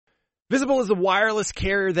Visible is a wireless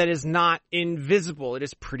carrier that is not invisible. It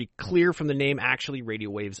is pretty clear from the name. Actually, radio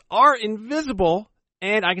waves are invisible,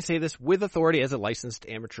 and I can say this with authority as a licensed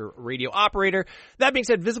amateur radio operator. That being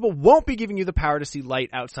said, Visible won't be giving you the power to see light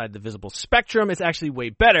outside the visible spectrum. It's actually way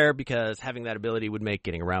better because having that ability would make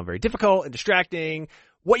getting around very difficult and distracting.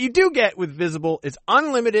 What you do get with Visible is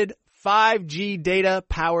unlimited 5G data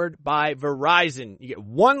powered by Verizon. You get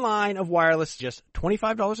one line of wireless, just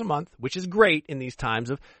 $25 a month, which is great in these times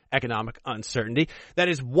of economic uncertainty. That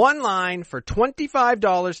is one line for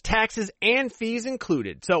 $25, taxes and fees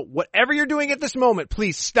included. So whatever you're doing at this moment,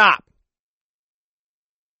 please stop.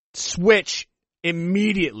 Switch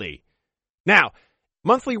immediately. Now,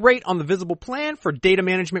 monthly rate on the Visible plan for data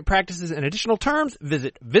management practices and additional terms,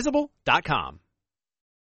 visit visible.com.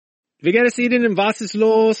 Wie geht es Ihnen? Was ist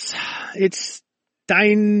los? It's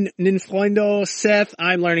deinen Freunde, Seth.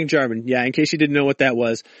 I'm learning German. Yeah, in case you didn't know what that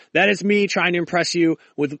was. That is me trying to impress you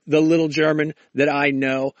with the little German that I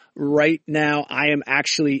know. Right now, I am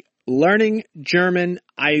actually learning German.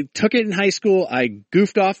 I took it in high school. I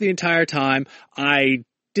goofed off the entire time. I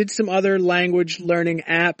did some other language learning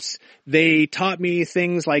apps. They taught me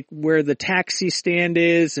things like where the taxi stand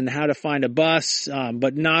is and how to find a bus,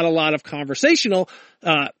 but not a lot of conversational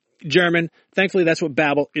German. Thankfully, that's what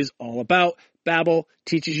Babbel is all about. Babbel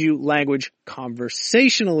teaches you language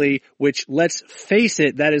conversationally, which, let's face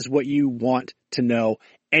it, that is what you want to know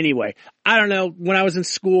anyway. I don't know. When I was in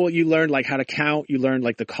school, you learned like how to count. You learned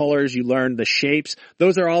like the colors. You learned the shapes.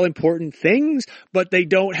 Those are all important things, but they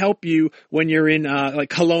don't help you when you're in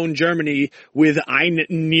like Cologne, Germany with Ein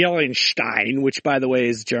Nierenstein, which by the way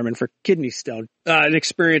is German for kidney stone. An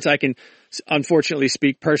experience I can unfortunately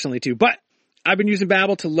speak personally to, but I've been using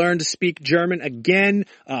Babbel to learn to speak German again,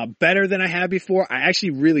 better than I have before. I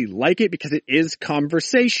actually really like it because it is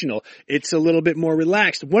conversational. It's a little bit more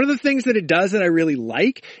relaxed. One of the things that it does that I really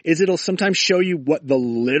like is it'll sometimes show you what the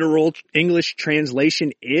literal English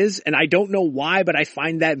translation is. And I don't know why, but I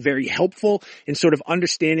find that very helpful in sort of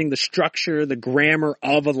understanding the structure, the grammar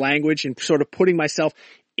of a language and sort of putting myself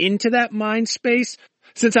into that mind space.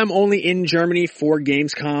 Since I'm only in Germany for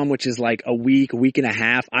Gamescom, which is like a week and a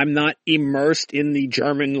half, I'm not immersed in the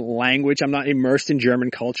German language. I'm not immersed in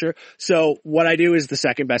German culture. So what I do is the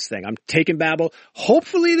second best thing. I'm taking Babbel.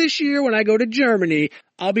 Hopefully this year when I go to Germany,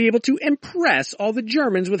 I'll be able to impress all the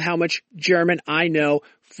Germans with how much German I know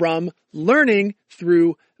from learning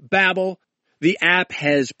through Babbel. The app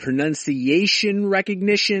has pronunciation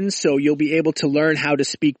recognition, so you'll be able to learn how to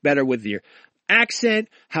speak better with your accent,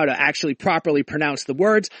 how to actually properly pronounce the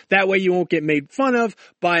words. That way you won't get made fun of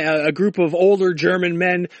by a group of older German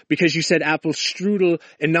men because you said Apfelstrudel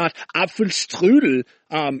and not Apfelstrudel.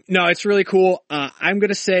 No, it's really cool. I'm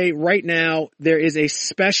going to say right now there is a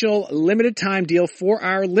special limited time deal for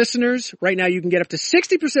our listeners. Right now you can get up to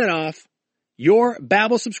 60% off your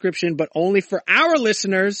Babbel subscription, but only for our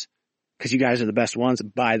listeners, because you guys are the best ones,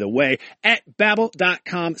 by the way, at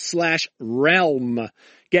babbel.com/realm.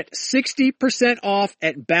 Get 60% off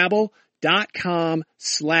at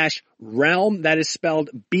babbel.com/realm. That is spelled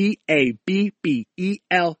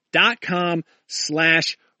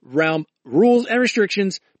BABBEL.com/realm. Rules and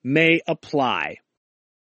restrictions may apply.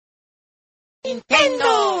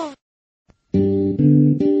 Nintendo!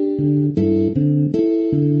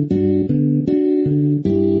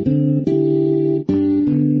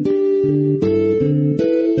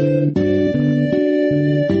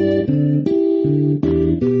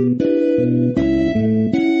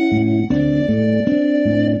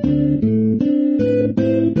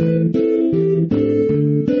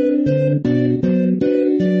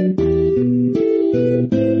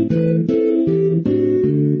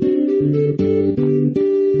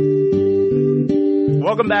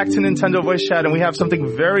 Welcome back to Nintendo Voice Chat, and we have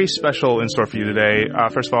something very special in store for you today.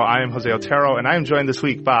 First of all, I am Jose Otero, and I am joined this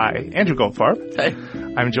week by Andrew Goldfarb. Hey.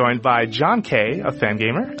 I'm joined by John Kay, a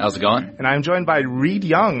Fangamer. How's it going? And I'm joined by Reed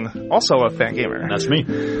Young, also a Fangamer. That's me.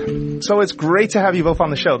 So it's great to have you both on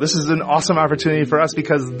the show. This is an awesome opportunity for us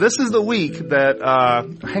because this is the week that,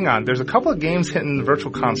 hang on, there's a couple of games hitting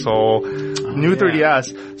Virtual Console, new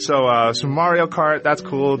 3DS. So Mario Kart, that's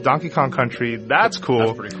cool. Donkey Kong Country, that's cool.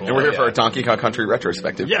 That's pretty cool. And we're here for a Donkey Kong Country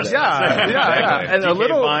retrospective. Yes. Yeah. And a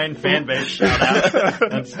little Vine fan base shout out.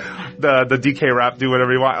 the DK rap, do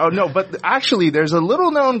whatever you want. Oh no, but actually there's a little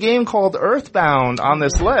known game called Earthbound on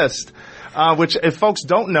this list. Which, if folks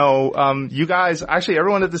don't know, you guys, actually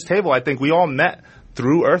everyone at this table, I think we all met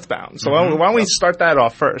through Earthbound. So why don't we start that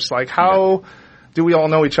off first? Like, how do we all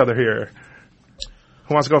know each other here?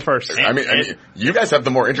 Who wants to go first? I mean, you guys have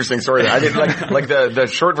the more interesting story. I mean, like the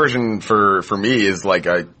short version for me is like,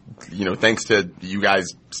 thanks to you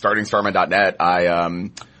guys starting Starman.net, I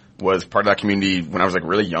was part of that community when I was like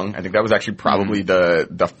really young. I think that was actually probably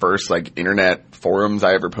the first like internet forums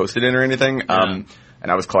I ever posted in or anything. And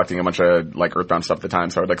I was collecting a bunch of like Earthbound stuff at the time,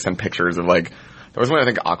 so I would like send pictures of like, that was when I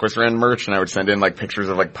think Aquas ran merch, and I would send in like pictures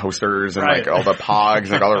of like posters and like all the pogs and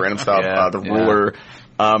like all the random stuff, the ruler.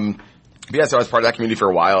 But yeah, so I was part of that community for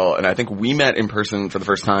a while, and I think we met in person for the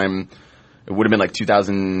first time. It would have been like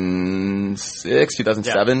 2006,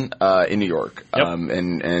 2007, in New York. Yep.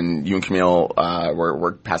 And you and Camille,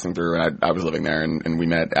 were passing through, and I was living there, and we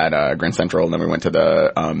met at, Grand Central, and then we went to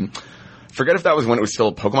the, forget if that was when it was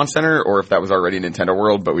still Pokemon Center or if that was already Nintendo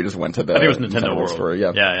World, but we just went to the I think it was Nintendo World store.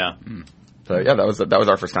 Yeah. Yeah. So yeah, that was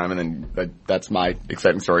our first time, and then that's my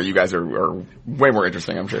exciting story. You guys are way more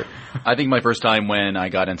interesting, I'm sure. I think my first time when I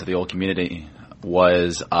got into the old community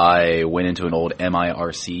was I went into an old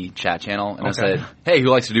MIRC chat channel, and I said, hey, who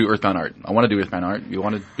likes to do Earthbound art? I want to do Earthbound art. You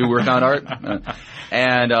want to do Earthbound art?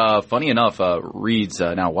 And funny enough, Reed's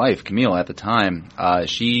now wife, Camille, at the time,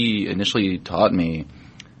 she initially taught me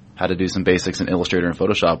how to do some basics in Illustrator and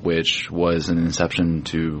Photoshop, which was an inception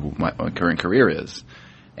to what my current career is.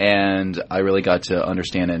 And I really got to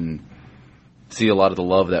understand and see a lot of the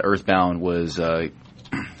love that Earthbound was, how it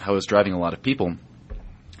was driving a lot of people.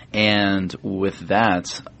 And with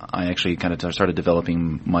that, I actually kind of started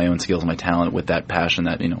developing my own skills and my talent with that passion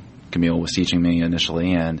that, Camille was teaching me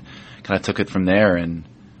initially, and kind of took it from there. And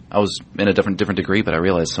I was in a different degree, but I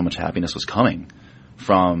realized so much happiness was coming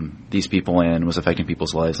from these people and was affecting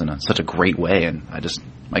people's lives in such a great way. And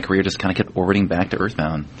my career just kind of kept orbiting back to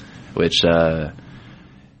Earthbound, which was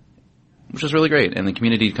really great. And the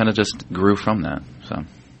community kind of just grew from that. So,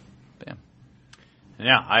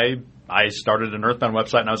 Yeah, I started an Earthbound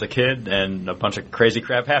website when I was a kid, and a bunch of crazy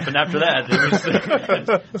crap happened after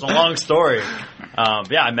that. It's a long story.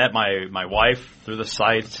 I met my wife through the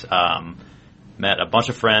site, met a bunch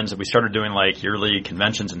of friends, and we started doing like yearly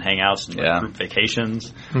conventions and hangouts and like, group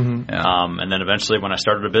vacations. And then eventually when I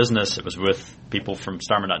started a business, it was with people from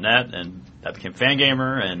Starman.net, and that became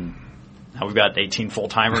Fangamer, and now we've got 18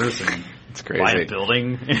 full-timers and it's crazy. buy a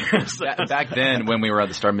building. Back then, when we were at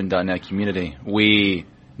the Starman.net community, we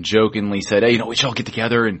jokingly said, hey, we should all get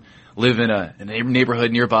together and live in a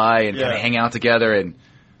neighborhood nearby and kind of hang out together. And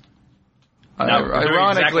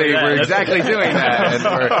ironically, we're exactly doing that.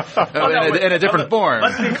 And we're in a different form.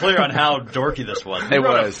 Let's be clear on how dorky this was. We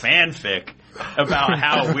wrote a fanfic about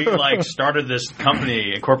how we started this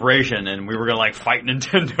company and corporation, and we were gonna fight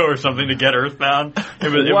Nintendo or something to get Earthbound.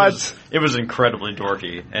 It was incredibly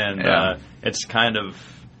dorky, and it's kind of,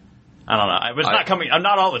 I don't know. It was not coming.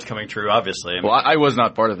 Not all of it's coming true, obviously. Well, I was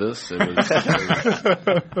not part of this. But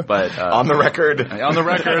on the record, I am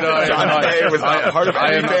not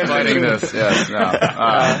fighting this. Yes,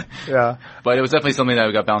 no. But it was definitely something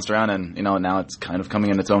that got bounced around, and now it's kind of coming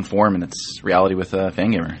in its own form, and it's reality with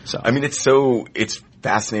Fangamer. So I mean, it's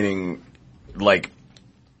fascinating. I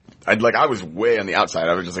was way on the outside.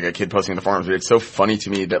 I was just a kid posting in the forums, but it's so funny to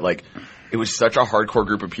me that it was such a hardcore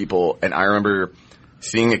group of people, and I remember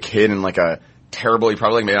seeing a kid in a terribly,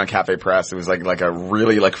 probably made on Cafe Press. It was like a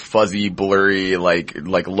really fuzzy, blurry,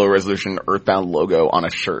 low resolution Earthbound logo on a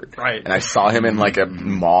shirt. Right. And I saw him in a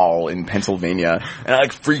mall in Pennsylvania, and I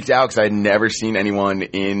freaked out because I had never seen anyone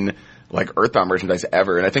in Earthbound merchandise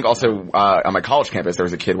ever. And I think also on my college campus there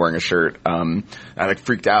was a kid wearing a shirt. I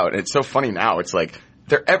freaked out. And it's so funny now. It's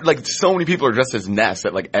so many people are dressed as Ness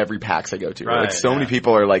at every PAX I go to. Right, many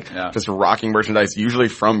people are just rocking merchandise, usually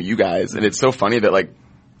from you guys. And it's so funny that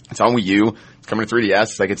it's on Wii U, it's coming to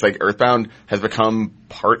 3DS. It's Earthbound has become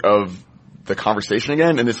part of the conversation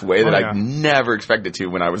again in this way that I never expected to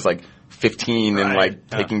when I was 15 and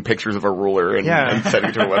taking pictures of a ruler and sending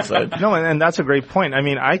it to a website. No, and that's a great point. I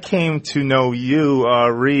mean, I came to know you,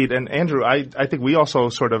 Reed, and Andrew. I think we also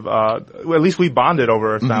sort of, at least we bonded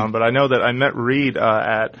over Earthbound, but I know that I met Reed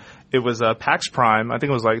it was PAX Prime. I think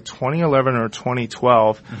it was 2011 or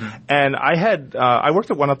 2012. And I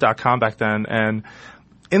worked at OneUp.com back then, and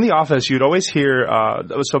in the office, you'd always hear,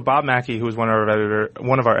 so Bob Mackey, who was one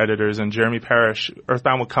of our editors, and Jeremy Parrish,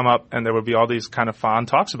 Earthbound would come up, and there would be all these kind of fond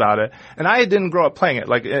talks about it. And I didn't grow up playing it. In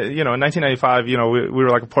 1995, we were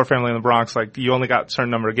like a poor family in the Bronx. You only got a certain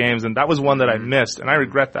number of games, and that was one that I missed, and I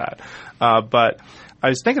regret that. But I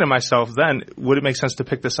was thinking to myself then, would it make sense to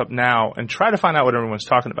pick this up now and try to find out what everyone's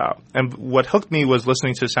talking about? And what hooked me was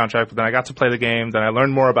listening to the soundtrack, but then I got to play the game, then I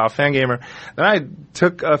learned more about Fangamer. Then I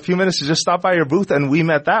took a few minutes to just stop by your booth, and we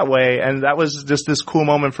met that way, and that was just this cool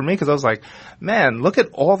moment for me, because I was like, man, look at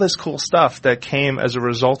all this cool stuff that came as a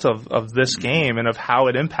result of this game and of how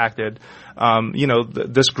it impacted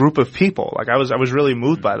this group of people. Like I was really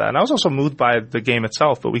moved by that. And I was also moved by the game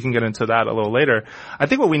itself, but we can get into that a little later. I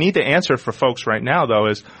think what we need to answer for folks right now though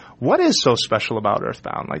is, what is so special about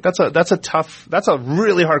Earthbound? Like that's a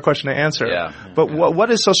really hard question to answer. Yeah. But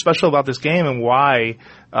what is so special about this game, and why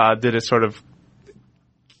did it sort of,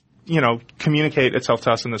 communicate itself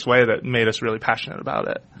to us in this way that made us really passionate about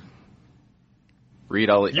it? Read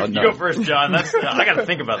You go first, John. I got to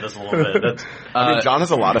think about this a little bit. I mean, John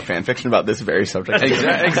has a lot of fan fiction about this very subject.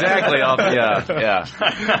 Exactly.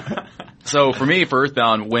 Yeah. So for me, for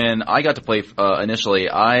Earthbound, when I got to play initially,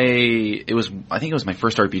 I think it was my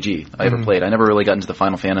first RPG I ever played. I never really got into the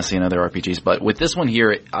Final Fantasy and other RPGs, but with this one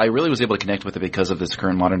here, I really was able to connect with it because of this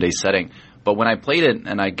current modern day setting. But when I played it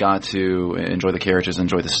and I got to enjoy the characters,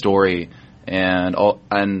 enjoy the story, and all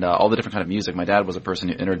the different kind of music. My dad was a person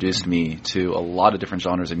who introduced me to a lot of different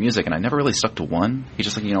genres of music, and I never really stuck to one. He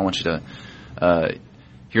just I want you to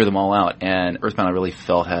hear them all out. And Earthbound, I really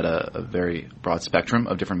felt had a very broad spectrum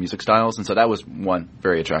of different music styles, and so that was one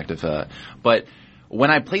very attractive. But when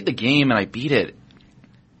I played the game and I beat it,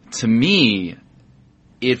 to me,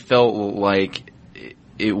 it felt like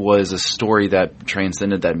it was a story that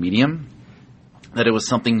transcended that medium. That it was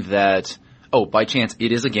something that, by chance,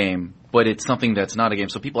 it is a game, but it's something that's not a game.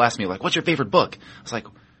 So people ask me, like, what's your favorite book? I was like,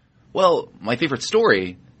 well, my favorite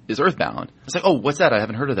story is Earthbound. It's like, oh, what's that? I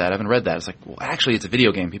haven't heard of that. I haven't read that. It's like, well, actually, it's a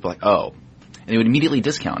video game. People are like, oh. And they would immediately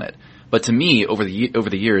discount it. But to me, over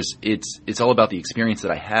the years, it's all about the experience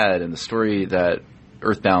that I had and the story that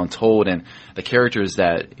Earthbound told and the characters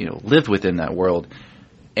that, lived within that world.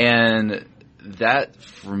 And that,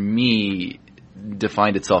 for me,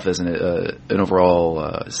 defined itself as an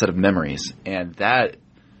overall set of memories. And that,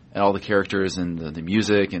 and all the characters and the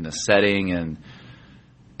music and the setting and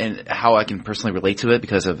how I can personally relate to it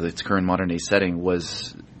because of its current modern day setting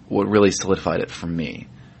was what really solidified it for me.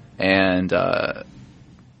 And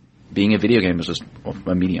being a video game was just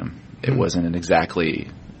a medium. It wasn't exactly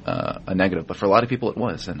a negative, but for a lot of people it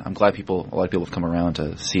was. And I'm glad a lot of people have come around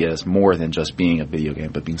to see it as more than just being a video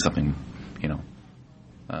game, but being something,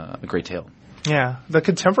 a great tale. Yeah, the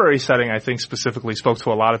contemporary setting, I think, specifically spoke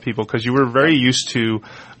to a lot of people because you were very used to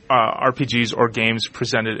RPGs or games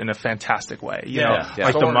presented in a fantastic way. You know,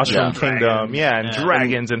 like the Mushroom Kingdom, and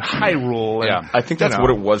dragons and Hyrule. And, I think that's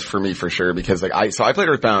what it was for me for sure because I played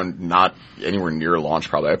Earthbound not anywhere near launch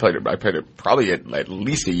probably. I played it probably at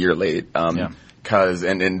least a year late. Cause,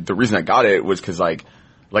 and the reason I got it was cause like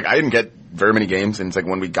I didn't get very many games and it's like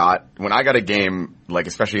when I got a game, like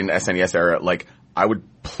especially in the SNES era, like I would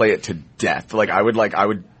play it to death. Like I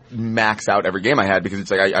would max out every game I had because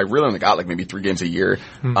it's like I really only got like maybe 3 games a year.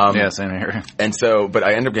 Same here. And so, but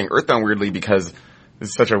I ended up getting Earthbound weirdly because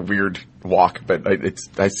it's such a weird walk, but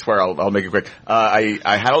I swear I'll make it quick. I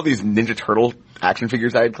had all these Ninja Turtle action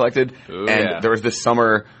figures I had collected, there was this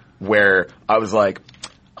summer where I was like,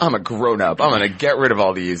 I'm a grown up. I'm gonna get rid of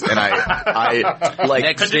all these, and I like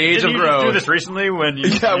next stage of growth. Did you do this recently when you?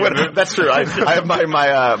 That's true. I have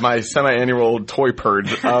my semi-annual toy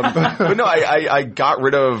purge. But no, I got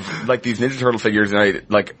rid of like these Ninja Turtle figures, and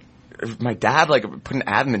my dad like put an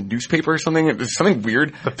ad in the newspaper or something. It was something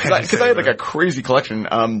weird because I had like a crazy collection.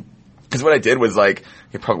 Because what I did was like,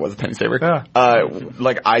 it probably was a penny saver.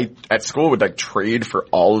 Like I at school would like trade for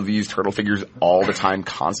all of these turtle figures all the time,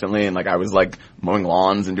 constantly, and like I was like mowing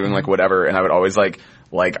lawns and doing like whatever, and I would always like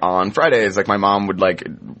on Fridays, like my mom would like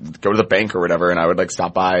go to the bank or whatever, and I would like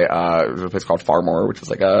stop by there was a place called Farmore, which was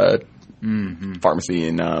like a pharmacy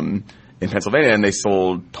in Pennsylvania, and they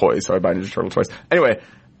sold toys, so I'd buy Ninja Turtle toys. Anyway,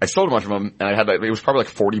 I sold a bunch of them, and I had it was probably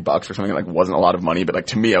like $40 or something. It like wasn't a lot of money, but like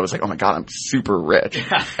to me, I was like, oh my god, I'm super rich.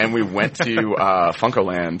 And we went to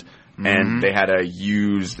Funkoland, and they had a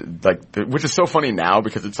used which is so funny now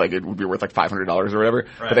because it's like it would be worth like $500 or whatever.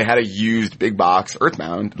 Right. But they had a used big box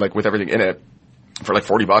Earthbound, like with everything in it, for like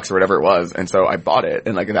 $40 or whatever it was. And so I bought it,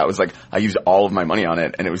 and like that was like I used all of my money on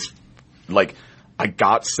it, and it was like I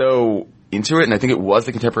got so into it, and I think it was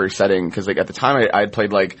the contemporary setting because like at the time I had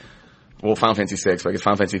played like. Well, Final Fantasy 6, like it's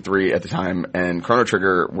Final Fantasy 3 at the time, and Chrono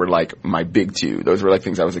Trigger were like my big two. Those were like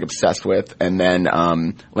things I was like obsessed with, and then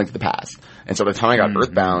Link to the Past. And so by the time I got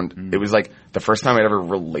Earthbound, it was like the first time I'd ever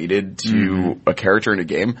related to a character in a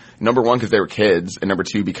game. Number one, because they were kids, and number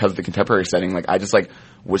two, because of the contemporary setting. Like I just like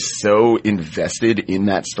was so invested in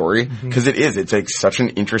that story because it's like such an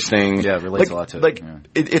interesting, it relates a lot to it. Like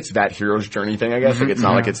it's that hero's journey thing, I guess. Like it's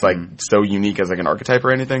not like it's like so unique as like an archetype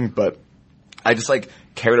or anything, but. I just like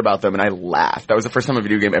cared about them and I laughed. That was the first time a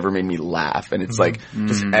video game ever made me laugh. And it's like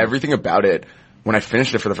just everything about it. When I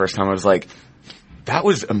finished it for the first time, I was like, that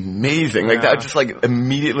was amazing. Like that just like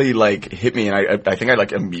immediately like hit me, and I think I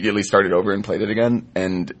like immediately started over and played it again.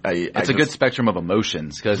 And it's a good spectrum of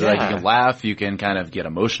emotions because like you can laugh, you can kind of get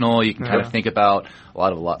emotional, you can kind of think about a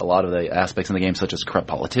lot of the aspects in the game, such as corrupt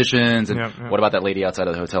politicians and what about that lady outside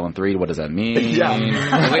of the hotel in 3? What does that mean?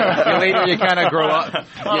 Later you kind of grow up.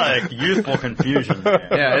 A lot of youthful confusion there.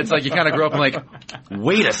 Yeah, it's like you kind of grow up and like,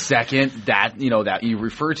 wait a second, that you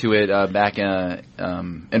refer to it back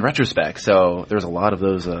in retrospect. So there's a lot of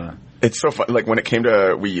those. It's so fun. Like when it came to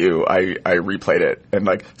Wii U, I replayed it, and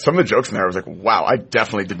like some of the jokes in there, I was like, "Wow, I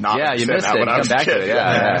definitely did not." Yeah, you missed that it. When I was a kid.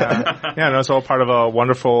 And it's all part of a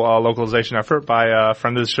wonderful localization effort by a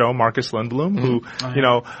friend of the show, Marcus Lindblom, who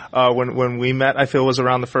when we met, I feel was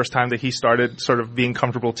around the first time that he started sort of being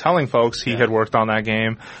comfortable telling folks he had worked on that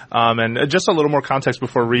game. And just a little more context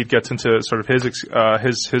before Reed gets into sort of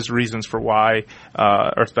his reasons for why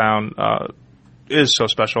Earthbound is so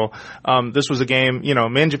special. This was a game,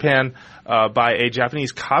 made in Japan by a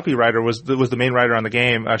Japanese copywriter was the main writer on the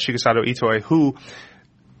game, Shigesato Itoi, who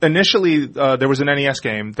initially there was an NES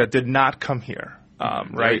game that did not come here.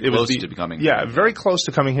 Right, it was close to becoming. Yeah, very close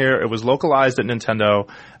to coming here. It was localized at Nintendo.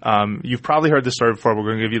 You've probably heard this story before, but we're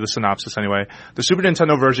going to give you the synopsis anyway. The Super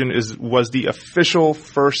Nintendo version was the official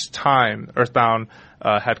first time Earthbound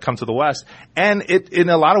had come to the West, and in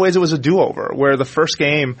a lot of ways it was a do-over, where the first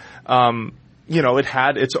game, it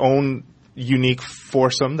had its own unique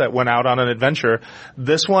foursome that went out on an adventure.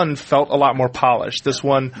 This one felt a lot more polished. This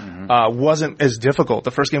one wasn't as difficult.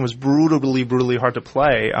 The first game was brutally hard to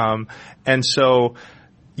play. And so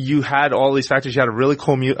you had all these factors. You had a really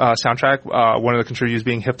cool soundtrack. One of the contributors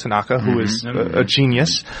being Hip Tanaka, who is a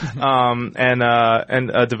genius. And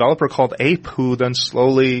a developer called Ape, who then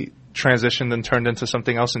slowly transitioned and turned into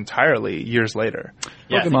something else entirely years later.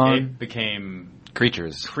 Yeah, Ape became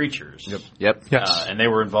Creatures. Yep. Yes. And they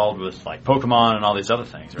were involved with like Pokemon and all these other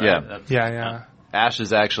things, right? Yeah. Ash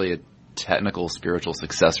is actually a technical spiritual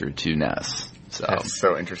successor to NES. So that's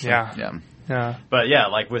so interesting. Yeah. But yeah,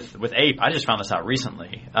 like with Ape, I just found this out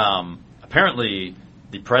recently. Apparently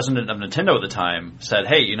the president of Nintendo at the time said,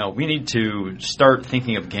 "Hey, we need to start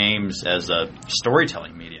thinking of games as a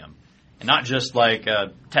storytelling medium. And not just like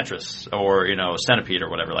Tetris or, Centipede or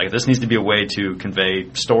whatever. Like, this needs to be a way to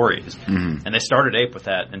convey stories. Mm-hmm. And they started Ape with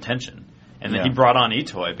that intention. And then he brought on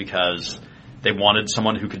Itoi because they wanted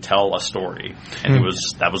someone who could tell a story. And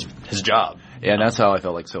that was his job. Yeah, and that's how I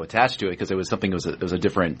felt like so attached to it, because it was a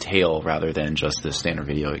different tale rather than just the standard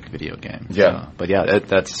video game. Yeah. So, but yeah,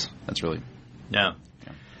 that's really... Yeah.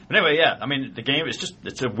 But anyway, I mean, the game is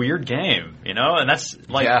it's a weird game, and that's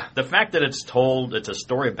like the fact that it's a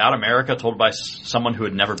story about America told by someone who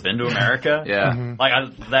had never been to America.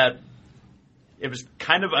 Like it was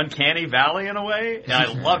kind of uncanny valley in a way, and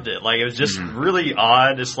I loved it. Like, it was just really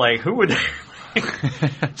odd. It's like, who would,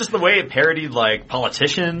 just the way it parodied like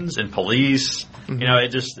politicians and police, it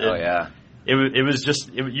just, it was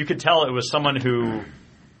just, you could tell it was someone who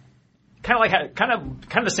kind of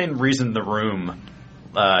had the same reason The Room,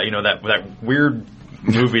 that weird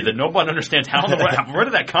movie that no one understands where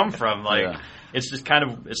did that come from? Like, it's just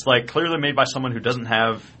it's like clearly made by someone who doesn't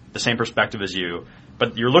have the same perspective as you,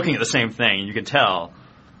 but you're looking at the same thing and you can tell.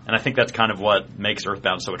 And I think that's kind of what makes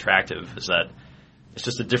Earthbound so attractive, is that it's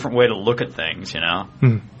just a different way to look at things,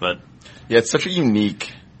 But yeah, it's such a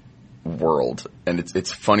unique world, and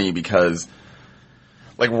it's funny because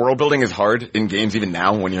like world building is hard in games even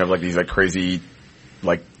now when you have like these like crazy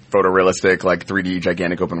like photorealistic, like 3D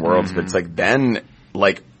gigantic open worlds, but it's like then,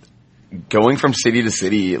 like, going from city to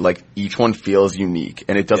city, like, each one feels unique,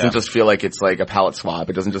 and it doesn't just feel like it's like a palette swap.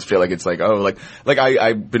 It doesn't just feel like it's like,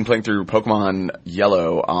 I've been playing through Pokemon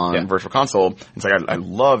Yellow on Virtual Console. It's like, I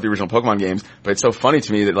love the original Pokemon games, but it's so funny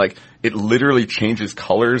to me that, like, it literally changes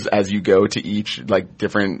colors as you go to each, like,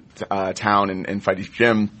 different, town and fight each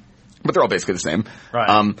gym, but they're all basically the same.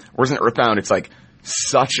 Right. Whereas in Earthbound, it's like,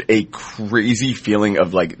 such a crazy feeling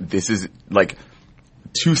of like, this is like,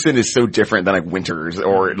 Tucson is so different than like Winters,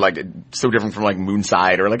 or like so different from like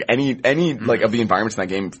Moonside, or like any like of the environments in that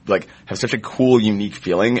game like have such a cool, unique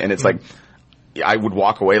feeling, and it's like I would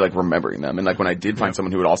walk away like remembering them. And like when I did find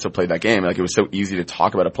someone who had also played that game, like it was so easy to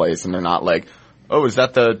talk about a place, and they're not like, oh, is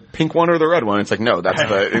that the pink one or the red one? It's like, no, that's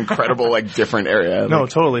the incredible, like, different area. No,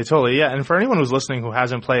 totally, yeah. And for anyone who's listening who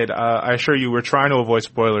hasn't played, I assure you we're trying to avoid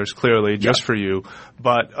spoilers, clearly, just for you.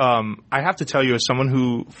 But I have to tell you, as someone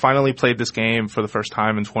who finally played this game for the first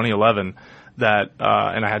time in 2011, that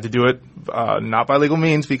and I had to do it not by legal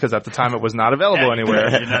means, because at the time it was not available anywhere.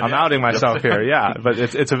 I'm outing myself here, but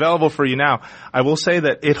it's available for you now. I will say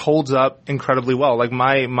that it holds up incredibly well. Like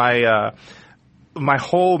my my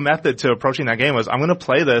whole method to approaching that game was I'm going to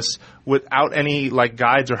play this without any like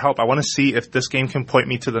guides or help. I want to see if this game can point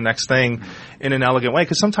me to the next thing in an elegant way.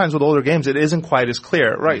 Because sometimes with older games, it isn't quite as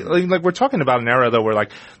clear, right? Like we're talking about an era though where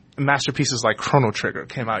like masterpieces like Chrono Trigger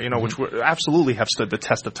came out, which absolutely have stood the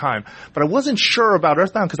test of time. But I wasn't sure about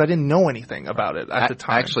Earthbound because I didn't know anything about it at the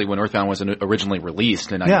time. Actually, when Earthbound was originally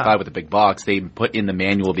released in 95 with the big box, they put in the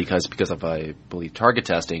manual because of, I believe, target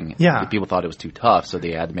testing. Yeah. People thought it was too tough, so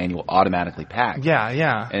they had the manual automatically packed.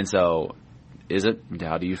 Yeah. And so,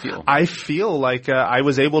 how do you feel? I feel like I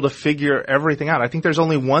was able to figure everything out. I think there's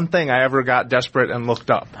only one thing I ever got desperate and looked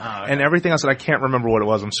up. And everything else, I can't remember what it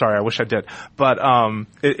was. I'm sorry. I wish I did. But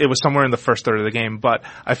it was somewhere in the first third of the game. But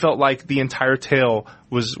I felt like the entire tale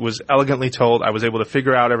was elegantly told. I was able to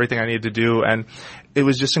figure out everything I needed to do. And it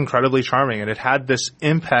was just incredibly charming. And it had this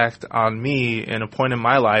impact on me in a point in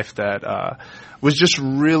my life that was just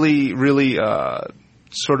really, really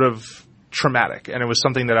sort of traumatic, and it was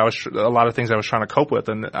something that a lot of things I was trying to cope with,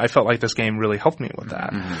 and I felt like this game really helped me with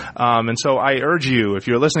that. And so I urge you, if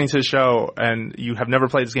you're listening to the show and you have never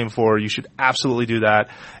played this game before, you should absolutely do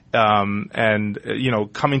that. And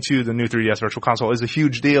coming to the new 3DS Virtual Console is a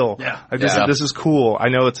huge deal. Yeah. Like this is cool. I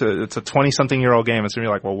know it's a 20-something-year-old game. It's gonna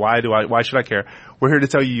be like, well, why should I care? We're here to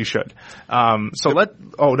tell you should. Go ahead.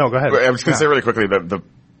 I was gonna say really quickly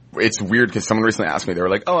it's weird because someone recently asked me, they were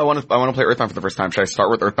like, oh, I want to play Earthbound for the first time. Should I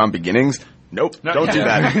start with Earthbound Beginnings? Nope. Don't do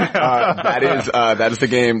that. That is the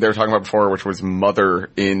game they were talking about before, which was Mother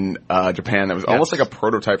in Japan. That was almost like a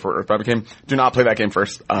prototype for Earthbound became. Do not play that game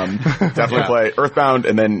first. Definitely play Earthbound,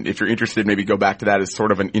 and then if you're interested, maybe go back to that as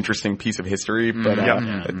sort of an interesting piece of history. But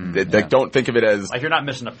don't think of it as like you're not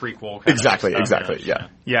missing a prequel. Exactly.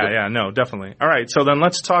 Yeah, no, definitely. All right, so then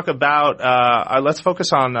let's talk about let's focus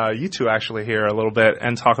on you two actually here a little bit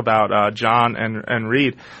and talk about John and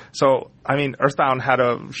Reed. So, I mean, Earthbound had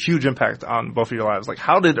a huge impact on both of your lives. Like,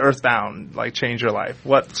 how did Earthbound change your life?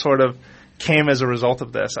 What sort of came as a result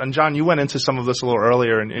of this? And John, you went into some of this a little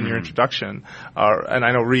earlier in your introduction, and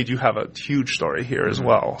I know Reed, you have a huge story here as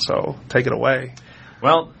well. So, take it away.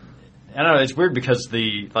 Well, I don't know. It's weird because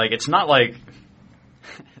it's not like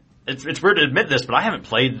it's weird to admit this, but I haven't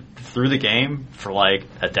played through the game for like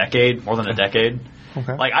a decade, more than a decade.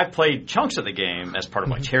 Okay. Like, I've played chunks of the game as part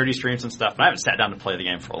of like charity streams and stuff, but I haven't sat down to play the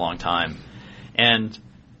game for a long time. And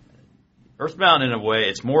Earthbound, in a way,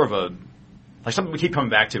 it's more of something we keep coming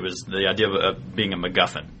back to is the idea of being a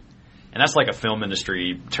MacGuffin. And that's like a film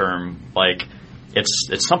industry term. Like,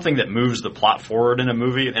 it's something that moves the plot forward in a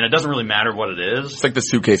movie, and it doesn't really matter what it is. It's like the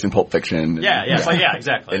suitcase in Pulp Fiction.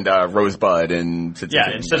 Exactly. And Rosebud and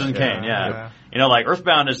Citizen Kane. Like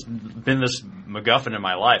Earthbound has been this MacGuffin in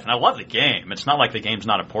my life, and I love the game. It's not like the game's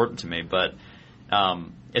not important to me, but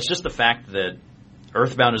it's just the fact that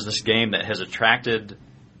Earthbound is this game that has attracted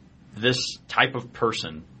this type of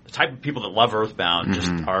person. The type of people that love Earthbound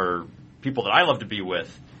just are people that I love to be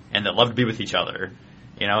with and that love to be with each other.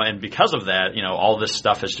 And because of that, all this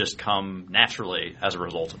stuff has just come naturally as a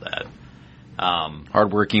result of that.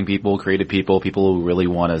 Hardworking people, creative people who really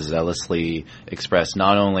want to zealously express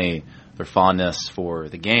not only their fondness for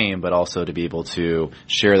the game, but also to be able to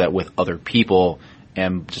share that with other people.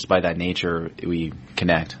 And just by that nature, we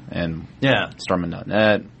connect. And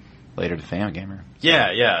Stormin.net, later to Fangamer.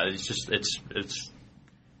 Yeah. It's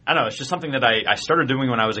I don't know. It's just something that I started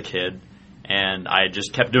doing when I was a kid. And I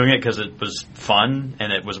just kept doing it because it was fun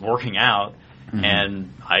and it was working out.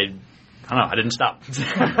 And I don't know. I didn't stop.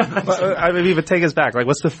 I mean, even take us back. Like,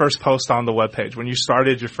 what's the first post on the webpage when you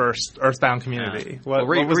started your first Earthbound community? What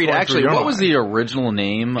was the original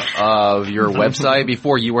name of your website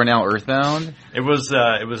before you were now Earthbound? It was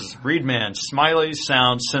Reedman, Smiley,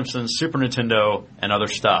 Sound, Simpsons, Super Nintendo, and other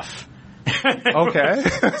stuff. Okay.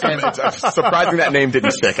 It's surprising that name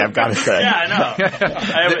didn't stick, I've got to say. Yeah, I know.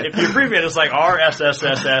 If you abbreviate, it's like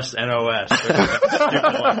RSSSSNOS.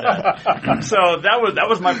 So that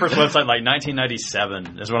was my first website, like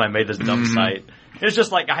 1997 is when I made this dumb site. It's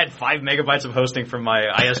just like I had 5 megabytes of hosting from my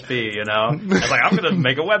ISP, I was like, I'm going to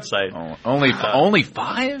make a website. Only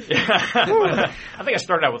 5? I think I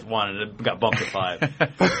started out with 1 and it got bumped to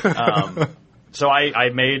 5. So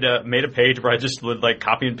I made a page where I just would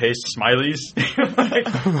copy and paste smileys,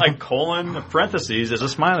 like colon parentheses is a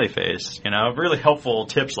smiley face, really helpful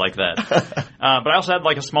tips like that. But I also had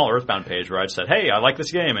a small Earthbound page where I said, hey, I like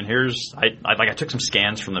this game, and I took some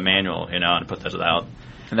scans from the manual, and put those out.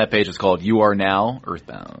 And that page was called You Are Now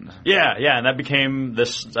Earthbound. Yeah, and that became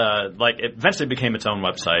this, it eventually became its own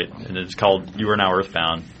website, and it's called You Are Now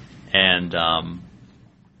Earthbound, and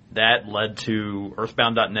that led to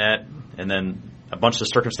Earthbound.net. And then a bunch of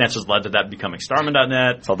circumstances led to that becoming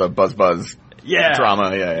Starman.net. It's all the buzz.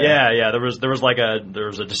 drama. Yeah. There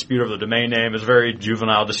was a dispute over the domain name. It was a very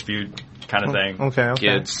juvenile dispute kind of thing. Okay.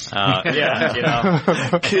 Kids.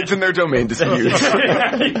 Kids and their domain disputes.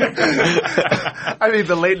 I mean,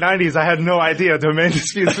 the late 90s, I had no idea domain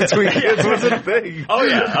disputes between kids was a thing. Oh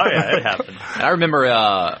yeah, it happened. I remember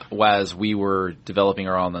as we were developing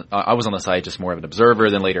I was on the site just more of an observer,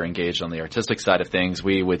 then later engaged on the artistic side of things.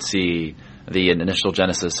 We would see the initial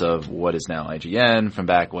genesis of what is now IGN from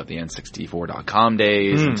back, the N64.com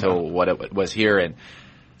days until what it was here. And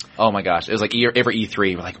oh my gosh, it was like every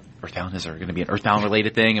E3, we're like, Earthbound, is there going to be an Earthbound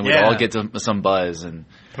related thing? And we'd all get some buzz.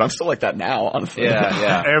 But I'm still like that now, honestly.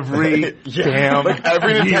 Yeah. Every damn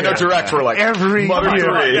every Nintendo Direct, we're like, every Mother year.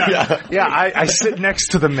 3. I sit next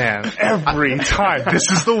to the man every time.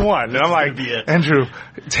 This is the one. And I'm like, Andrew,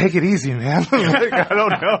 take it easy, man. Like, I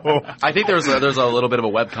don't know. I think there's a little bit of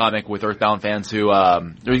a webcomic with Earthbound fans who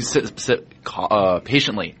sit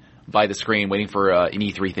patiently by the screen waiting for an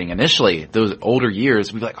E3 thing. Initially, those older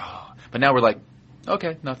years, we'd be like, oh. But now we're like,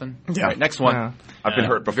 okay, nothing. Yeah. All right, next one. Yeah. I've been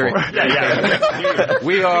hurt before.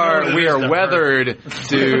 We are weathered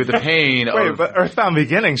to the pain. Wait, but Earthbound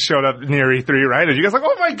Beginnings showed up near E3, right? And you guys like,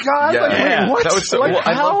 oh my god, Yeah. like, wait, what? That was so, like,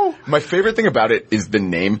 how? my favorite thing about it is the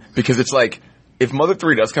name, because it's like, if Mother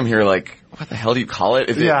 3 does come here, like, what the hell do you call it?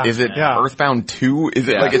 Is it Earthbound 2? Is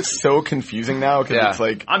it like, it's so confusing now, because it's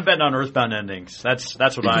like, I'm betting on Earthbound endings. That's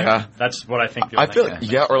what I think. I feel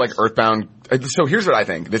like, or like Earthbound. So here's what I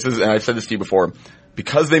think. And I've said this to you before.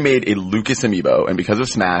 Because they made a Lucas amiibo, and because of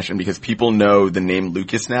Smash, and because people know the name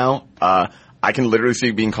Lucas now, I can literally see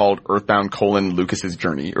it being called Earthbound : Lucas's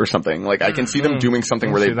Journey or something. Like, I can see them doing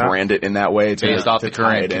something where they brand it in that way to based off the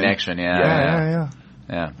current connection. Yeah.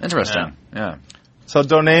 Interesting. Yeah. So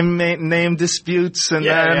domain name disputes, and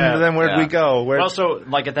then where'd we go? Also,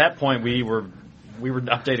 like at that point, we were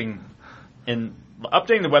updating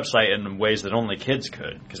the website in ways that only kids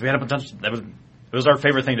could, because we had a potential. It was our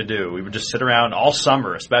favorite thing to do. We would just sit around all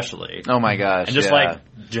summer, especially. Oh my gosh! And just like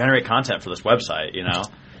generate content for this website, you know.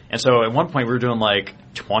 And so at one point we were doing like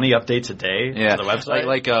 20 updates a day to the website.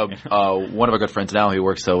 Like one of our good friends now who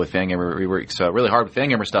works with Fangamer, he works really hard with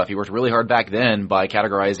Fangamer stuff. He worked really hard back then by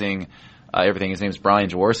categorizing everything. His name's Brian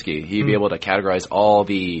Jaworski. He'd be able to categorize all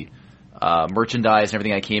the merchandise and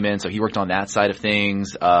everything that came in. So he worked on that side of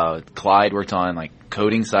things. Clyde worked on like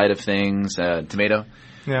coding side of things. Tomato.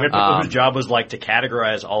 Yeah. We had people whose job was like to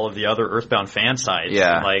categorize all of the other Earthbound fan sites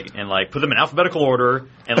and like put them in alphabetical order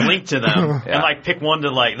and link to them and like pick one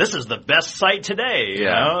to like, this is the best site today. You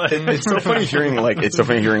know? It's so funny hearing like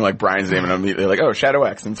Brian's name and I'm immediately like, oh, Shadow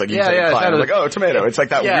X, and it's like I'm like, oh, Tomato. It's like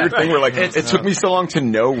that weird thing where like it took me so long to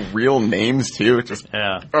know real names too. It just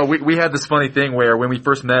Oh, we had this funny thing where when we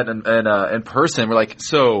first met in person, we're like,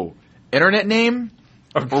 so internet name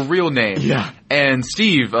or real name? Yeah. And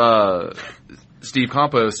Steve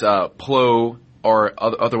Campos, Plo, or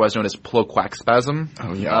otherwise known as Ploquackspasm.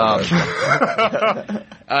 Oh yeah.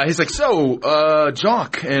 He's like, so,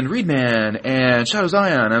 Jock and Reedman and Shadow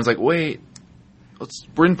Zion. And I was like, wait,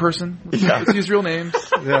 we're in person. Let's use real names.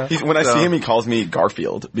 Yeah. When I see him, he calls me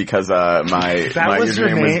Garfield because my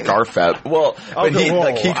username was Garfep. Well, but he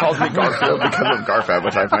calls me Garfield because of Garfep,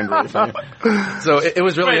 which I find really funny. So it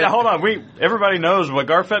was really. Wait, hold on. Everybody knows what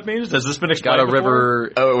Garfep means. Has this been explained? Got a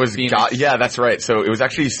river. Oh, it was. Yeah, that's right. So it was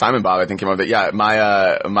actually Simon Bob, I think, came up with it. Yeah,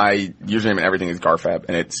 my username and everything is Garfep,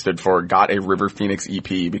 and it stood for Got a River Phoenix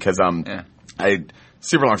EP because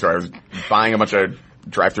super long story. I was buying a bunch of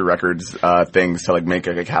Drive-Thru Records things to like make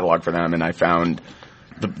a catalog for them, and I found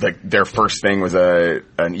their first thing was an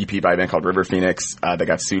EP by a band called River Phoenix. They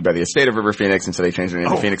got sued by the estate of River Phoenix, and so they changed their name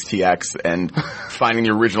to Phoenix TX. And finding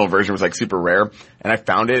the original version was like super rare. And I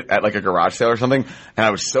found it at like a garage sale or something, and I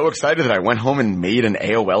was so excited that I went home and made an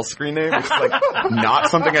AOL screen name, which is like not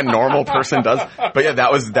something a normal person does. But yeah,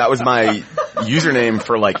 that was my username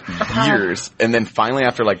for like years, and then finally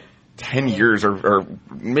after like 10 years or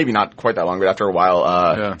maybe not quite that long, but after a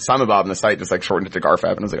while, Simon Bob on the site just like shortened it to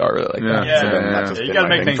Garfab, and I was like, oh, I really like that. So then that's just you gotta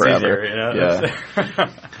make things forever. easier, you know? Yeah.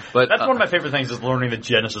 But that's one of my favorite things is learning the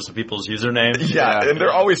genesis of people's usernames. Yeah, and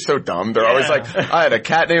they're always so dumb. They're always like, I had a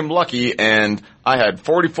cat named Lucky, and I had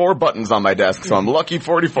 44 buttons on my desk, so I'm Lucky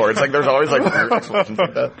 44. It's like there's always like weird explanations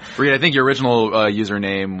like that. Reed, I think your original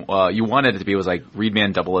username, you wanted it to be was like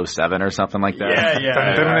Reedman 007 or something like that.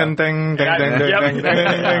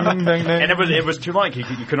 And it was too long.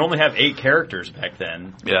 You could only have 8 characters back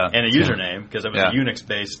then. Yeah. And a username because it was a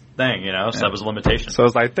Unix-based thing, you know. So that was a limitation. So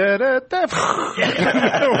it's like we're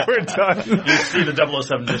done. You see the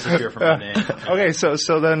 007 disappear from my name. Okay, so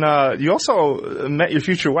then you also met your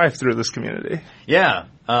future wife through this community. Yeah.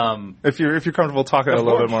 If you're comfortable talking a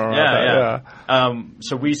little bit more about that.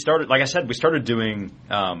 So we started, like I said, doing,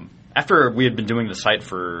 after we had been doing the site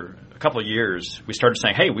for a couple of years, we started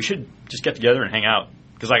saying, hey, we should just get together and hang out.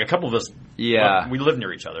 Because like a couple of us, we live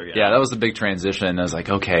near each other. Yeah, that was the big transition. I was like,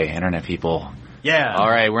 okay, internet people. Yeah. All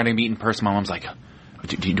right, we're going to meet in person. My mom's like,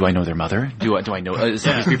 do I know their mother? Do I know? Is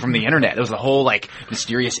that be from the internet? There was a whole like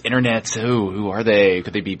mysterious internet. Who are they?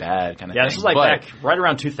 Could they be bad? Kind of thing. This was like back right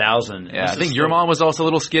around 2000. Yeah, I think your mom was also a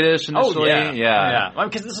little skittish initially. Oh yeah.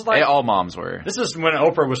 Because this is like all moms were. This is when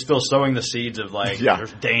Oprah was still sowing the seeds of like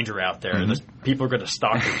there's danger out there. And people are going to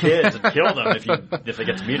stalk your kids and kill them if they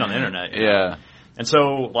get to meet on the internet. You know? And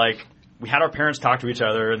so like we had our parents talk to each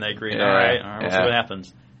other and they agreed. All right, we'll see what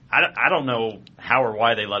happens. I don't know how or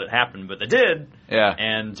why they let it happen, but they did. Yeah.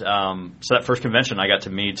 And so that first convention, I got to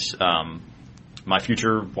meet my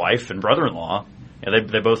future wife and brother-in-law. Yeah,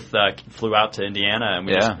 they both flew out to Indiana, and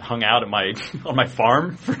we just hung out at on my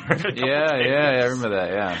farm for a couple days. I remember that.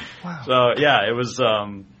 Yeah. Wow. So it was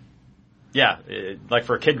like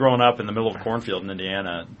for a kid growing up in the middle of a cornfield in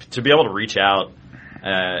Indiana, to be able to reach out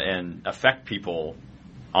and affect people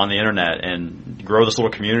on the internet and grow this little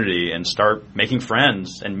community and start making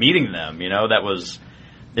friends and meeting them,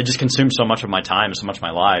 it just consumed so much of my time and so much of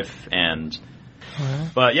my life. And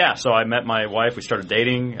but so I met my wife, we started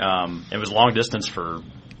dating. It was long distance for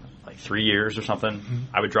like 3 years or something.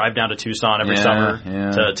 I would drive down to Tucson every summer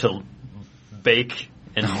to bake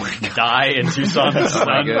and die in Tucson in the sun.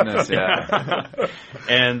 Oh my goodness, yeah.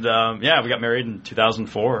 And we got married in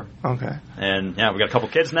 2004. Okay. And we got a couple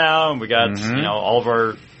kids now, and we got all of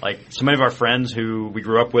our so many of our friends who we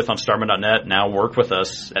grew up with on Starman.net now work with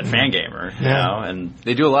us at Fangamer. You know, and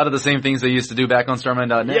they do a lot of the same things they used to do back on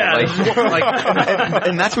Starman.net. Yeah,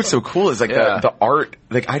 and that's what's so cool is like the art.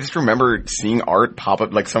 Like I just remember seeing art pop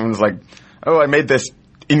up. Like someone's like, "Oh, I made this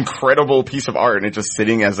incredible piece of art," and it's just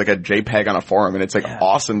sitting as like a JPEG on a forum, and it's like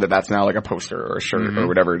awesome that's now like a poster or a shirt or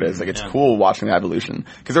whatever it is. Like it's cool watching the evolution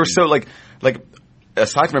because there was so like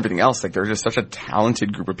aside from everything else, like there's just such a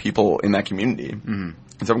talented group of people in that community, and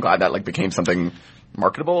so I'm glad that like became something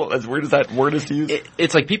marketable. As weird as that word is to use,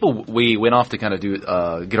 it's like people we went off to kind of do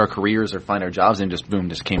get our careers or find our jobs, and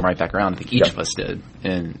just came right back around. I think each of us did,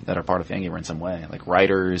 and that are part of Fangamer in some way, like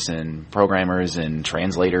writers and programmers and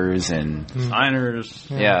translators and designers.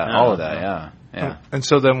 All of that. Yeah. And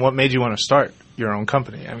so then what made you want to start your own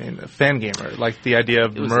company? I mean, Fangamer, like the idea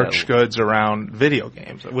of merch goods around video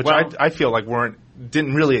games, which I feel like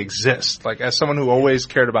didn't really exist. Like as someone who always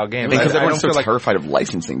cared about games, because everyone's so feel terrified of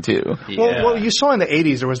licensing too. Well, you saw in the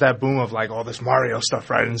 80s there was that boom of like all this Mario stuff,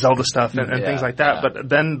 right, and Zelda stuff and things like that. But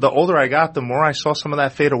then the older I got, the more I saw some of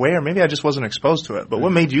that fade away, or maybe I just wasn't exposed to it. But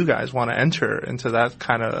what made you guys want to enter into that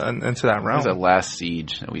kind of into that realm? It was that last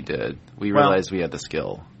Siege that we did. We realized we had the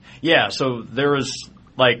skill. Yeah, so there was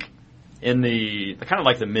like in the kind of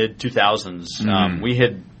like the mid 2000s,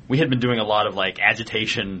 we had been doing a lot of like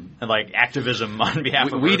agitation and like activism on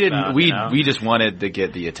behalf of Earthbound, we just wanted to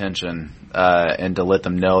get the attention and to let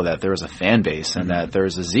them know that there was a fan base and that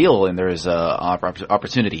there's a zeal and there's a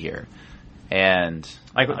opportunity here. And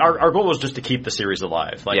like our goal was just to keep the series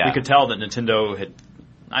alive. Like we could tell that Nintendo had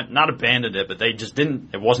not abandoned it, but they just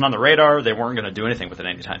didn't. It wasn't on the radar. They weren't going to do anything with it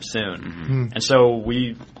anytime soon. And so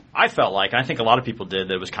I felt like, and I think a lot of people did,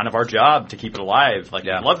 that it was kind of our job to keep it alive. Like,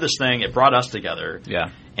 we love this thing. It brought us together. Yeah.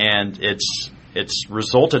 And it's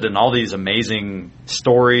resulted in all these amazing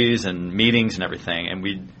stories and meetings and everything. And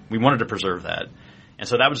we wanted to preserve that. And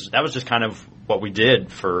so that was just kind of what we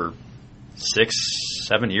did for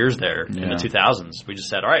 6-7 years there in the 2000s. We just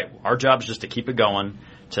said, all right, our job is just to keep it going,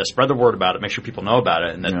 to spread the word about it, make sure people know about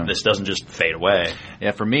it, and that this doesn't just fade away.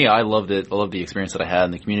 Yeah, for me, I loved it. I loved the experience that I had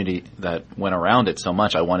in the community that went around it so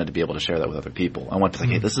much. I wanted to be able to share that with other people. I wanted to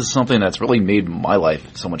think, hey, this is something that's really made my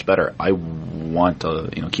life so much better. I want to,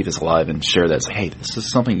 keep this alive and share that. It's like, hey, this is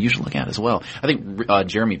something you should look at as well. I think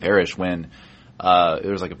Jeremy Parrish, when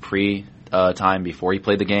there was like a time before he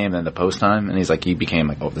played the game and the post time, and he became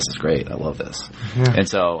like, oh, this is great, I love this. And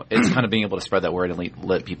so it's kind of being able to spread that word and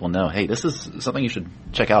let people know, hey, this is something you should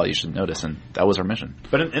check out, you should notice, and that was our mission.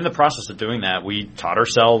 But in the process of doing that, we taught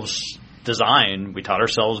ourselves design, we taught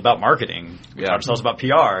ourselves about marketing, we taught ourselves about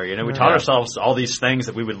PR, we taught ourselves all these things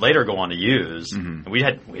that we would later go on to use. And we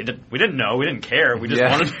didn't know, we didn't care, we just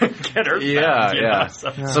wanted to get Earthbound. So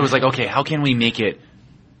it was like, okay, how can we make it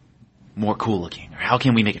more cool looking, or how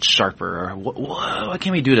can we make it sharper, or what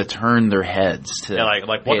can we do to turn their heads to like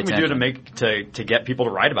what can we do to make to get people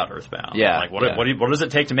to write about Earthbound? Yeah, like what does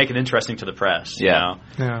it take to make it interesting to the press? Yeah, you know?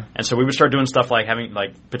 Yeah. And so we would start doing stuff like having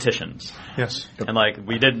like petitions. Yes. And like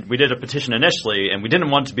we did a petition initially, and we didn't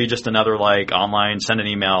want it to be just another like online send an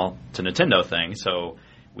email to Nintendo thing. So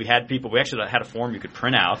we had people. We actually had a form you could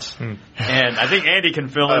print out, and I think Andy can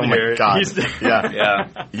fill in here. Oh my God!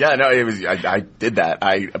 Yeah. No, it was. I did that.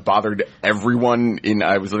 I bothered everyone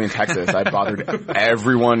I was living in Texas. I bothered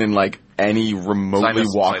everyone in like any remotely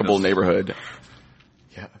walkable neighborhood.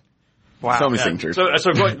 Yeah. Wow. So many signatures.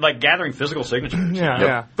 So like gathering physical signatures.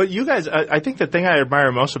 Yeah. But you guys, I think the thing I admire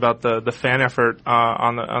most about the fan effort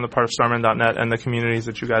on the part of Starman.net and the communities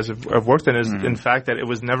that you guys have worked in is in fact that it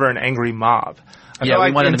was never an angry mob. We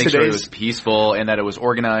wanted to make sure it was peaceful and that it was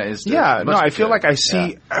organized. I feel like I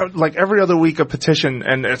see like every other week a petition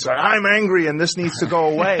and it's like, I'm angry and this needs to go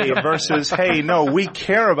away versus, hey, no, we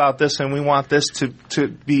care about this and we want this to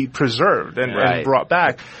be preserved and brought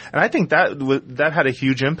back. And I think that had a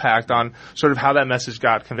huge impact on sort of how that message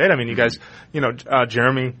got conveyed. I mean, you guys,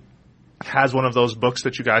 Jeremy has one of those books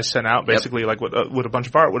that you guys sent out, basically like with a bunch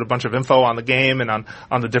of art, with a bunch of info on the game and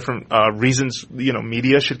on the different reasons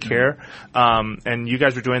media should care. And you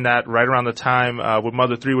guys were doing that right around the time with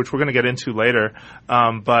Mother 3, which we're going to get into later.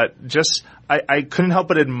 But just I couldn't help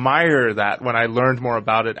but admire that when I learned more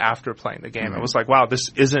about it after playing the game. I was like, wow,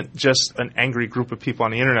 this isn't just an angry group of people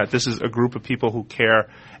on the internet. This is a group of people who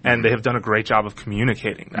care, and they have done a great job of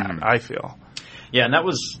communicating that. I feel. Yeah, and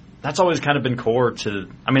that's always kind of been core to,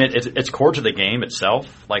 I mean, it's core to the game itself.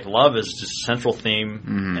 Like, love is just a central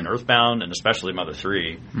theme in Earthbound, and especially Mother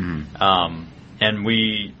 3. And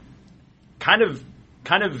we kind of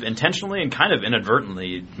intentionally and kind of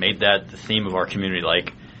inadvertently made that the theme of our community.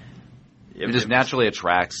 Like, it just naturally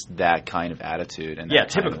attracts that kind of attitude. And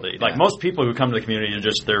typically. Like, most people who come to the community are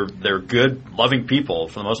just, they're good, loving people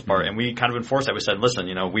for the most part. And we kind of enforced that. We said, listen,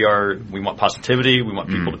 we want positivity. We want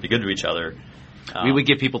people to be good to each other. We would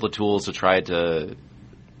give people the tools to try to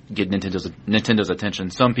get Nintendo's attention.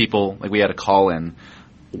 Some people, like we had a call-in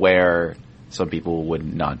where some people would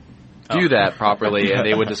not do that properly, and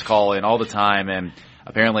they would just call in all the time. And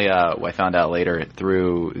apparently, I found out later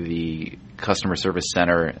through the customer service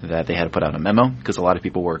center that they had to put out a memo because a lot of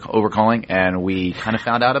people were overcalling, and we kind of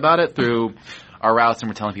found out about it through our routes, and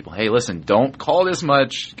we're telling people, hey, listen, don't call this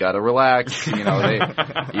much. Got to relax.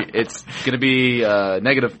 It's going to be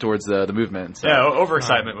negative towards the movement. So. Yeah,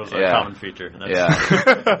 overexcitement was a common feature.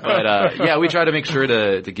 But we try to make sure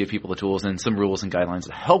to give people the tools and some rules and guidelines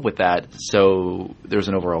to help with that, so there's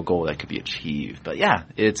an overall goal that could be achieved. But yeah,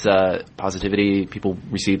 it's positivity. People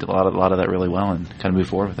received a lot of that really well and kind of moved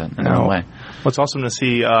forward with it in their own way. Well, it's awesome to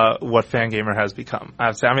see what Fangamer has become. I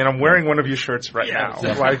have to say, I mean, I'm wearing one of your shirts right now.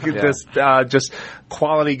 Like this, just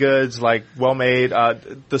quality goods, like well made.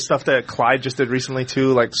 The stuff that Clyde just did recently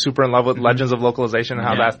too, like super in love with Legends of Localization. And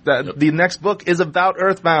how the next book is about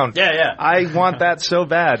Earthbound. Yeah. I want that so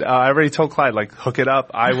bad. I already told Clyde, like, hook it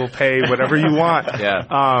up. I will pay whatever you want.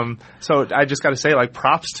 So I just got to say, like,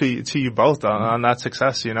 props to you both on that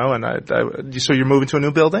success. And so you're moving to a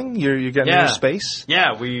new building. You're getting a new space.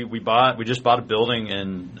 Yeah, we just bought a building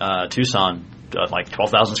in Tucson. Like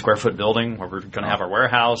 12,000 square foot building where we're going to have our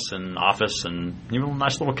warehouse and office and even a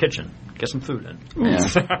nice little kitchen. Get some food in. You're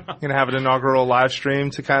going to have an inaugural live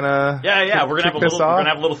stream to kind of we're going to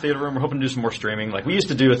have a little theater room. We're hoping to do some more streaming. Like, we used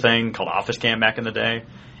to do a thing called Office Cam back in the day.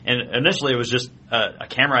 And initially, it was just a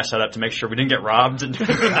camera I set up to make sure we didn't get robbed. And then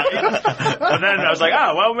I was like,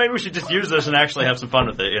 maybe we should just use this and actually have some fun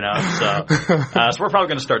with it, So we're probably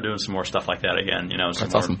going to start doing some more stuff like that again,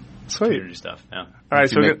 That's awesome. Sweet. Community stuff, yeah. All right,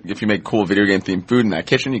 if you make cool video game themed food in that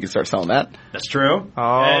kitchen, you can start selling that. That's true.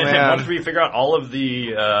 And man. Once we figure out all of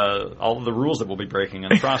the rules that we'll be breaking in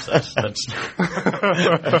the process. All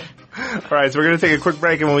right, so we're going to take a quick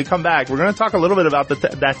break, and when we come back, we're going to talk a little bit about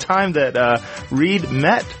that time that Reed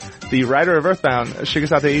met the writer of Earthbound,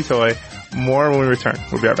 Shigesata Itoi. More when we return.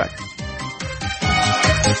 We'll be right back.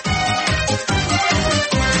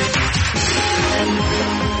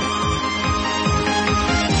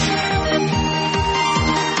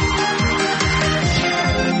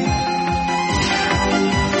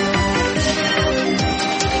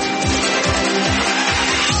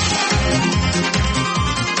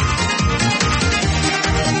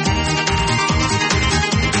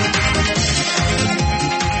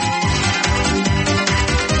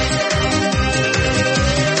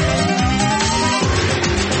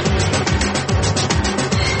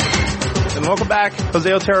 Welcome back.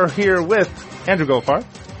 Jose Otero here with Andrew Goldfarb.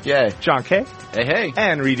 Yay. John K. Hey.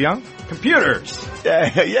 And Reed Young. Computers.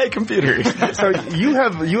 Yay, computers. So you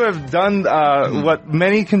have done what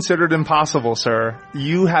many considered impossible, sir.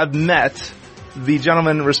 You have met the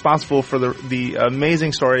gentleman responsible for the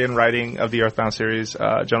amazing story and writing of the Earthbound series,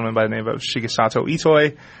 a gentleman by the name of Shigesato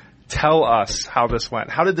Itoi. Tell us how this went.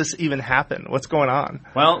 How did this even happen? What's going on?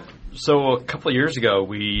 Well, so a couple of years ago,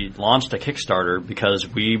 we launched a Kickstarter because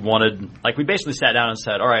we basically sat down and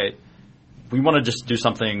said, all right, we want to just do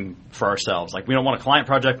something for ourselves. Like, we don't want a client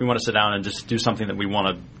project. We want to sit down and just do something that we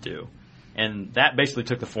want to do. And that basically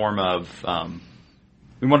took the form of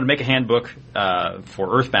we wanted to make a handbook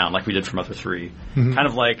for Earthbound like we did for Mother 3. Mm-hmm. Kind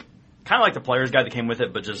of like the player's guide that came with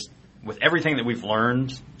it, but just with everything that we've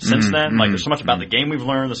learned since then. Like, there's so much about the game we've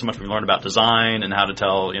learned. There's so much we've learned about design and how to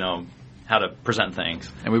tell, how to present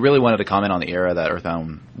things. And we really wanted to comment on the era that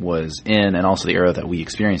Earthbound was in, and also the era that we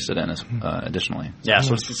experienced it in, additionally. Yeah,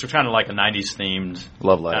 so it's kind of like a 90s themed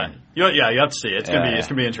love letter. You have to see it. It's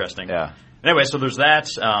gonna be interesting. Yeah. Anyway, so there's that.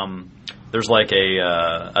 There's like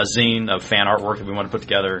a zine of fan artwork that we want to put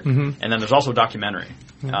together, and then there's also a documentary.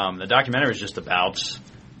 The documentary is just about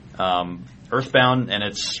Earthbound and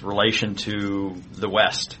its relation to the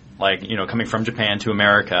West, like coming from Japan to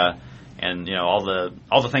America. And all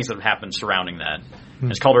the things that have happened surrounding that.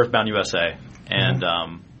 It's called Earthbound USA, and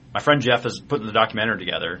my friend Jeff is putting the documentary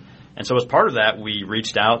together. And so as part of that, we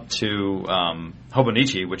reached out to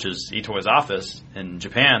Hobonichi, which is Itoi's office in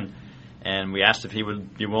Japan, and we asked if he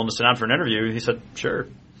would be willing to sit down for an interview. He said sure.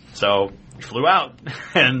 So we flew out,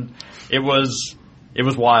 and it was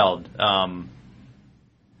wild.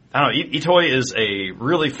 I don't know. Itoi is a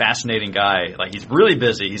really fascinating guy. Like, he's really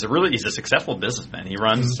busy. He's a successful businessman. He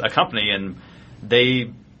runs a company, and I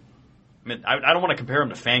don't want to compare him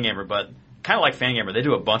to Fangamer, but kind of like Fangamer, they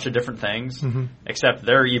do a bunch of different things, except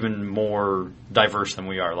they're even more diverse than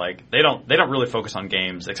we are. Like, they don't really focus on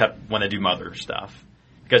games, except when they do Mother stuff.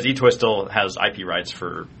 Because Itoi still has IP rights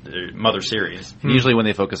for the Mother series. Usually when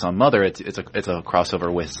they focus on Mother, it's a crossover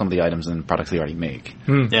with some of the items and products they already make.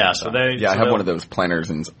 Yeah, so they... Yeah, I have one of those planners,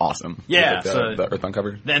 and it's awesome. Yeah. The Earthbound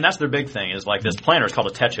cover. And that's their big thing, is like this planner is called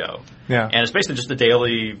a Techo. Yeah. And it's basically just a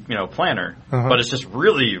daily, planner. But it's just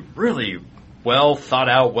really, really well thought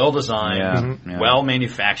out, well designed, well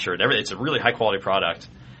manufactured. It's a really high quality product.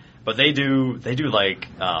 But they do like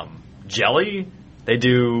jelly. They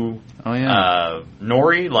do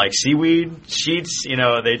nori, like seaweed sheets.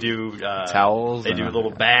 They do towels. They do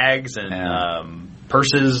little bags and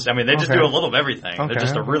purses. I mean, they just do a little of everything. They're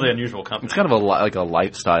just a really unusual company. It's kind of like a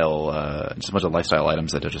lifestyle, just a bunch of lifestyle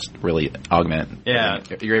items that just really augment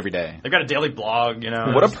your everyday. They've got a daily blog,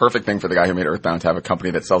 What a perfect thing for the guy who made Earthbound to have a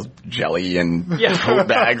company that sells jelly and tote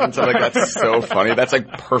bags and stuff like that. That's so funny. That's like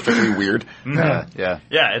perfectly weird. Yeah,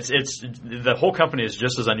 it's the whole company is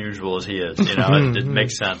just as unusual as he is. It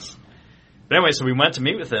makes sense. But anyway, so we went to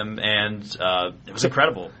meet with him, and it was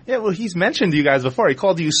incredible. Yeah, well, he's mentioned you guys before. He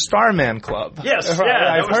called you Starman Club. Yes,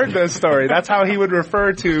 I've heard this story. That's how he would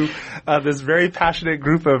refer to this very passionate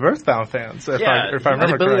group of Earthbound fans, if I remember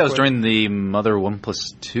correctly. I believe that was during the Mother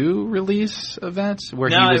 1+2 release event. It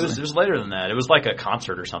was later than that. It was like a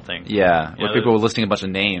concert or something. Yeah, where people were listing a bunch of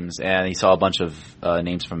names, and he saw a bunch of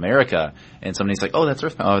names from America, and somebody's like, "Oh, that's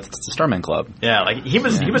Earthbound. Oh, it's the Starman Club." Yeah, like he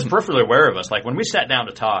was peripherally aware of us. Like, when we sat down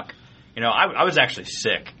to talk, I was actually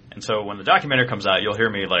sick. And so when the documentary comes out, you'll hear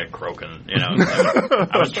me like croaking,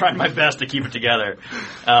 I was trying my best to keep it together.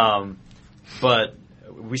 But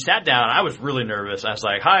we sat down. I was really nervous. I was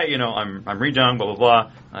like, "Hi, I'm Reed Young, blah, blah,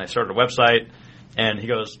 blah." I started a website. And he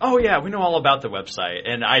goes, "Oh, yeah, we know all about the website."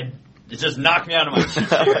 And it just knocked me out of my chair.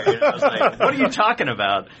 I was like, "What are you talking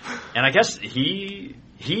about?" And I guess he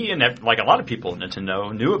and like a lot of people in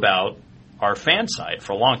Nintendo knew about our fan site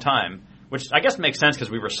for a long time. Which I guess makes sense because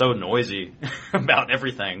we were so noisy about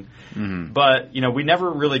everything. Mm-hmm. But, we never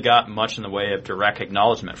really got much in the way of direct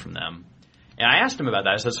acknowledgement from them. And I asked him about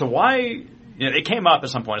that. I said, so why, it came up at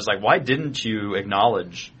some point. It's like, why didn't you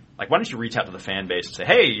acknowledge, like, why didn't you reach out to the fan base and say,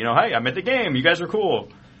 hey, hey, I'm at the game. You guys are cool.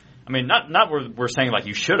 I mean, not we're saying like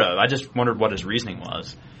you should have. I just wondered what his reasoning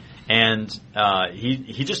was. And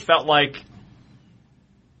he just felt like,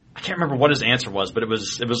 I can't remember what his answer was, but it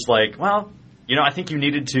was like, well, I think you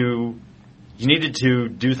needed to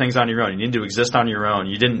do things on your own. You needed to exist on your own.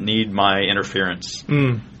 You didn't need my interference.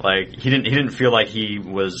 Like, he didn't feel like he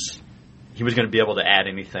was going to be able to add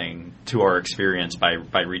anything to our experience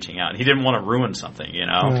by reaching out. And he didn't want to ruin something,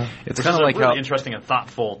 It's kind of like a really interesting and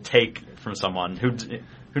thoughtful take from someone who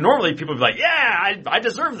who normally people would be like, yeah, I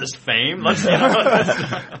deserve this fame. Let's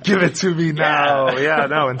give it to me now. Yeah,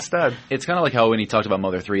 no, instead. It's kind of like how when he talked about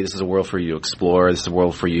Mother 3, this is a world for you to explore, this is a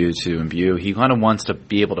world for you to imbue. He kind of wants to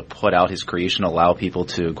be able to put out his creation, allow people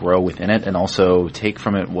to grow within it, and also take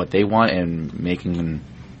from it what they want and making,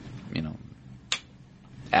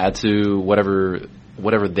 add to whatever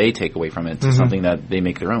they take away from it to something that they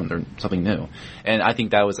make their own, or something new. And I think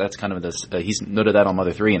that's kind of this, he's noted that on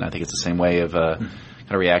Mother 3, and I think it's the same way of kind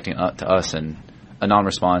of reacting to us, and a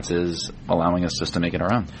non-response is allowing us just to make it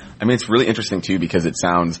our own. I mean, it's really interesting too, because it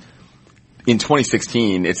sounds, in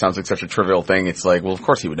 2016, it sounds like such a trivial thing. It's like, well, of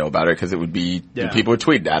course he would know about it, because it would be, people would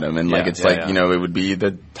tweet at him, and it would be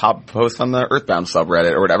the top post on the Earthbound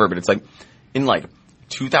subreddit or whatever, but it's like, in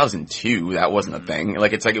 2002, that wasn't a thing.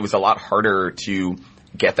 Like, it's like, it was a lot harder to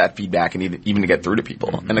get that feedback and even to get through to people.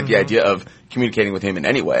 And the idea of communicating with him in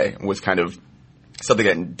any way was kind of something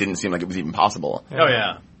that didn't seem like it was even possible. Oh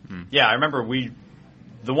yeah. Yeah, I remember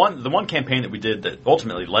the one campaign that we did that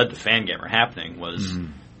ultimately led to Fangamer happening was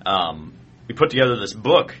we put together this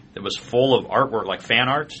book that was full of artwork, like fan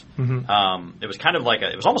art. It was kind of like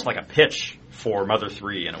it was almost like a pitch for Mother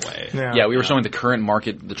 3 in a way. Yeah, we were showing the current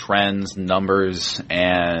market, the trends, numbers,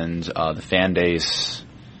 and the fan base.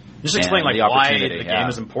 Just explain why the game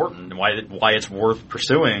is important and why it's worth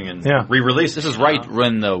pursuing and re-release. This is right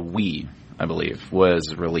when the Wii, I believe,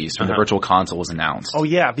 was released, when the Virtual Console was announced. Oh,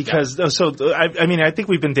 yeah, because, I think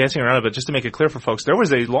we've been dancing around it, but just to make it clear for folks, there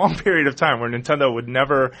was a long period of time where Nintendo would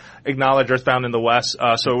never acknowledge Earthbound in the West,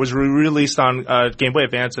 so it was re-released on Game Boy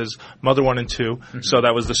Advance as Mother 1 and 2, so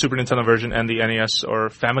that was the Super Nintendo version and the NES or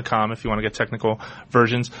Famicom, if you want to get technical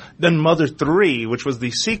versions. Then Mother 3, which was the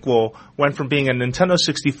sequel, went from being a Nintendo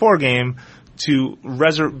 64 game to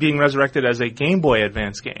being resurrected as a Game Boy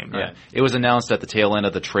Advance game. Yeah, it was announced at the tail end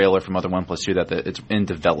of the trailer for Mother 1+2 that it's in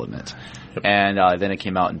development, and then it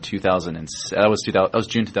came out in 2000. That was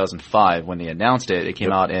June 2005 when they announced it. It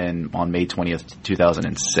came out on May 20th,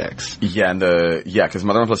 2006. Yeah, because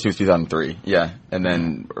Mother 1+2 was 2003. Yeah, and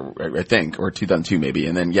then I think, or 2002 maybe,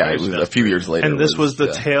 and then it was a few years later. And this was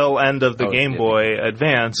the tail end of the Game Boy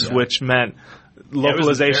Advance, which meant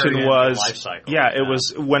localization it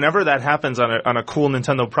was whenever that happens on a cool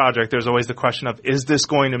Nintendo project, there's always the question of, is this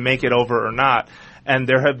going to make it over or not? And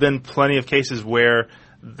there have been plenty of cases where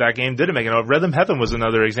that game didn't make it over. Rhythm Heaven was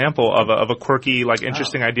another example of a quirky,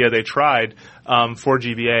 interesting idea they tried for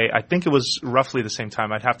GBA. I think it was roughly the same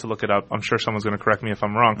time. I'd have to look it up. I'm sure someone's going to correct me if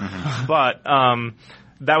I'm wrong. But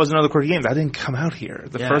that was another quirky game that didn't come out here.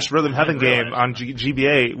 The first Rhythm Heaven game on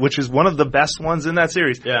GBA, which is one of the best ones in that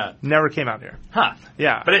series, never came out here. Huh.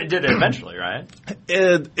 Yeah. But it did eventually, right?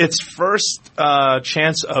 Its first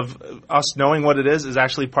chance of us knowing what it is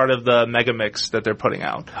actually part of the Mega Mix that they're putting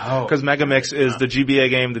out. Oh. Because Mega Mix is the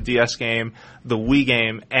GBA game, the DS game, the Wii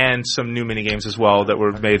game, and some new mini games as well that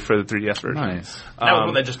were made for the 3DS version. Nice. That was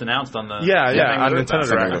what they just announced on the... on Nintendo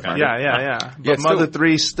Direct. Okay. Yeah. But Mother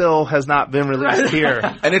 3 still has not been released here.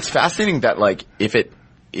 And it's fascinating that,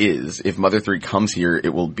 if Mother 3 comes here,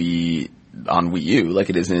 it will be on Wii U, like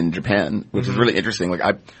it is in Japan, which is really interesting.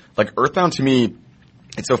 Earthbound to me,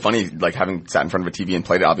 it's so funny, having sat in front of a TV and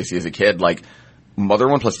played it, obviously, as a kid, Mother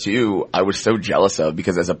 1+2, I was so jealous of,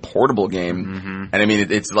 because as a portable game, and I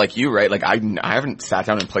mean, it's like you, right? I haven't sat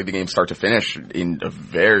down and played the game start to finish in a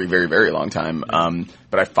very, very, very long time.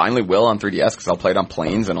 But I finally will on 3DS, because I'll play it on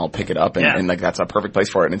planes and I'll pick it up, and that's a perfect place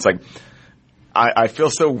for it. And it's I feel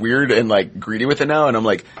so weird and greedy with it now, and I'm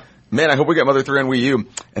like, man, I hope we get Mother 3 on Wii U,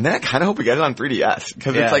 and then I kind of hope we get it on 3DS,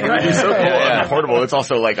 because it's it would be so cool and portable. It's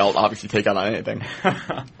also I'll obviously take on anything.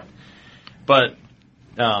 But,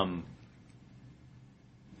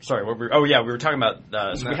 sorry, we were talking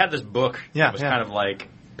about, so we had this book that was kind of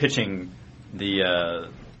pitching the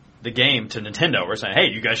game to Nintendo. We're saying, hey,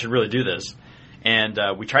 you guys should really do this. And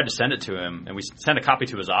we tried to send it to him, and we sent a copy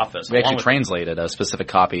to his office. We actually translated a specific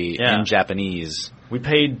copy in Japanese. We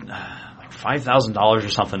paid $5,000 or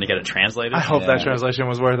something to get it translated. I hope that translation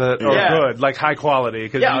was worth it. Oh, good. High quality.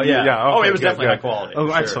 Okay, it was definitely high quality. Oh,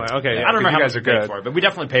 excellent. Okay. I don't remember how much we paid for it, but we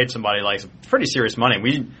definitely paid somebody some pretty serious money.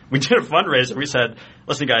 We did a fundraiser. We said,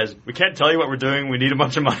 listen, guys, we can't tell you what we're doing. We need a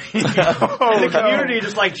bunch of money. And the community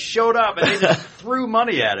just showed up, and they just threw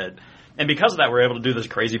money at it. And because of that, we were able to do this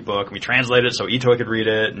crazy book. We translated it so Ito could read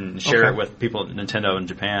it and share it with people at Nintendo in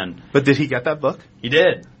Japan. But did he get that book? He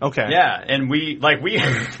did. Okay. Yeah, and we...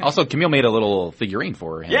 Also, Camille made a little figurine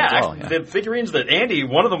for him as well. The figurines that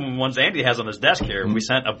one of the ones Andy has on his desk here, we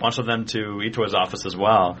sent a bunch of them to Ito's office as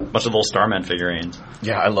well. A bunch of little Starman figurines.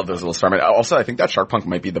 Yeah, I love those little Starman. Also, I think that Shark Punk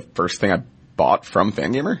might be the first thing I bought from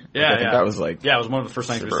Fangamer. Yeah, I think that was it was one of the first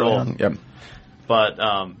things we sold. Yep. But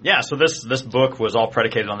so this book was all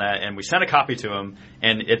predicated on that, and we sent a copy to him.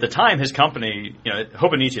 And at the time, his company,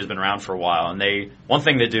 Hobonichi has been around for a while, and one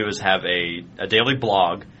thing they do is have a daily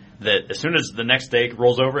blog that as soon as the next day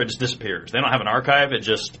rolls over, it just disappears. They don't have an archive. It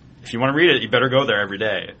just, if you want to read it, you better go there every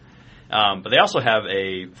day. But they also have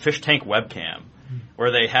a fish tank webcam,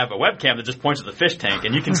 where they have a webcam that just points at the fish tank,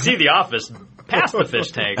 and you can see the office past the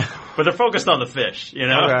fish tank, but they're focused on the fish,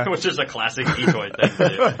 which is a classic Etoy thing to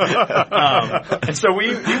do. And so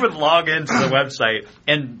we would log into the website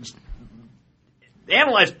and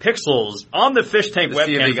analyze pixels on the fish tank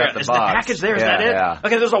webcam. Is the package there? Is that it? Yeah.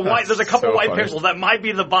 Okay, there's a couple white pixels. That might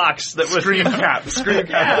be the box that was Screen cap.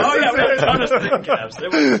 Yeah. Oh yeah, we had a ton of screen caps.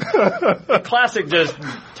 It was a classic, just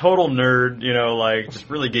total nerd, just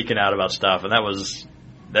really geeking out about stuff, and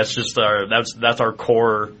that's our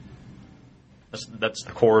core. That's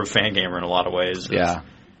the core of Fangamer in a lot of ways. Yeah.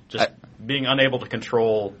 Just being unable to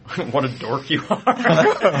control what a dork you are.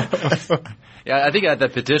 Yeah, I think at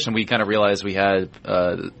that petition we kind of realized we had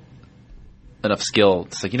enough skill.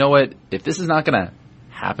 It's like, you know what? If this is not going to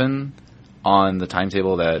happen on the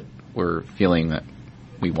timetable that we're feeling that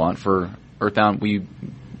we want for Earthbound, we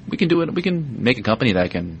can do it. We can make a company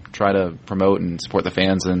that can try to promote and support the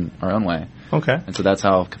fans in our own way. Okay. And so that's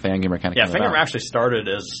how Fangamer kind of came Fangamer about. actually started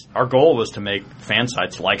as our goal was to make fan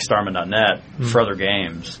sites like Starman.net for other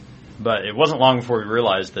games. But it wasn't long before we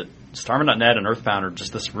realized that Starman.net and Earthbound are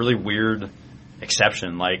just this really weird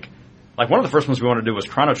exception. Like one of the first ones we wanted to do was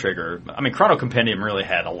Chrono Trigger. I mean, Chrono Compendium really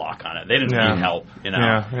had a lock on it. They didn't need help,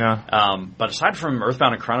 Yeah. But aside from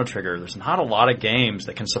Earthbound and Chrono Trigger, there's not a lot of games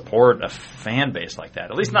that can support a fan base like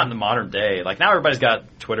that. At least not in the modern day. Like now, everybody's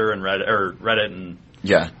got Twitter and Reddit and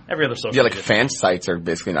every other social. Yeah, like media. fan sites are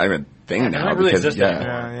basically not even a thing now. They don't really because, exist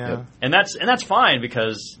anymore. And that's fine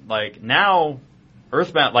because like now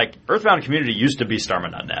Earthbound community used to be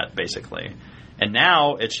Starman.net basically. And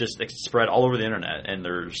now it's spread all over the internet, and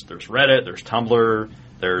there's Reddit, there's Tumblr,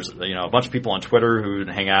 there's a bunch of people on Twitter who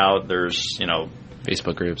hang out. There's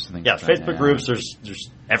Facebook groups. And things like that. Facebook groups. There's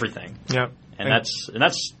everything. Yep. And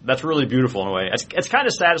that's really beautiful in a way. It's kind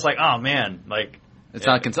of sad. It's like, oh man, like it's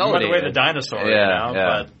not consolidated. You went away the dinosaur,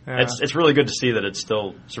 but it's really good to see that it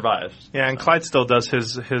still survives. Yeah, and Clyde still does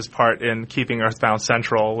his part in keeping Earthbound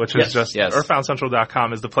Central, which is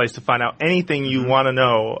earthboundcentral.com is the place to find out anything you want to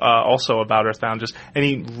know also about Earthbound, just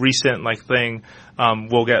any recent thing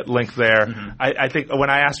will get linked there. I think when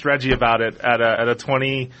I asked Reggie about it at a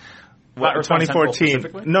 2014.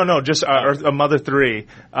 No, just a Mother 3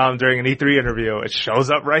 during an E3 interview. It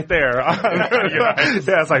shows up right there.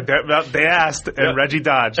 It's like they asked and Reggie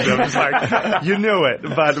dodged. It was like you knew it,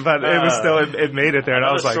 but it was still it made it there, and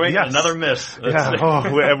I was like, yes, another miss.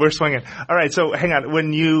 We're swinging. All right, so hang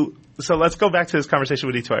on. So let's go back to this conversation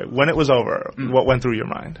with Etoy. When it was over, what went through your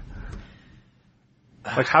mind?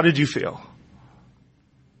 Like, how did you feel?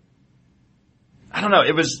 I don't know.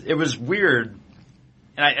 It was weird.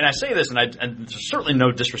 And I say this, and there's certainly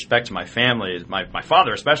no disrespect to my family, my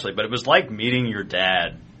father especially, but it was like meeting your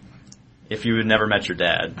dad if you had never met your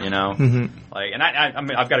dad, Like, and I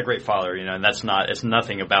mean, I've got a great father, and it's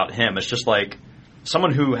nothing about him. It's just like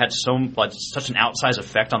someone who had such an outsized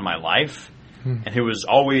effect on my life, and who was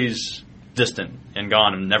always distant and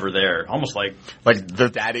gone and never there, almost like the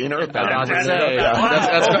daddy in Earthbound.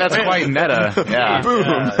 That's quite meta.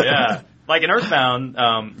 Yeah. Like in Earthbound,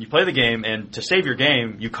 you play the game, and to save your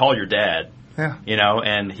game, you call your dad. Yeah.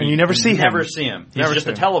 And you never see him. Never see him. He's just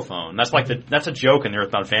a telephone. That's that's a joke in the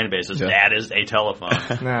Earthbound fan base. Dad is a telephone.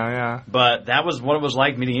 Yeah. But that was what it was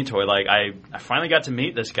like meeting Etoy. Like I finally got to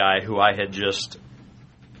meet this guy who I had just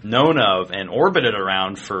known of and orbited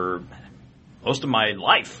around for most of my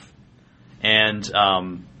life, and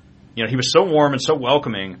he was so warm and so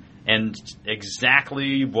welcoming. And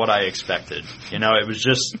exactly what I expected.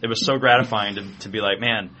 It was so gratifying to be like,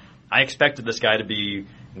 man, I expected this guy to be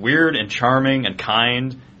weird and charming and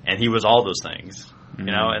kind, and he was all those things. And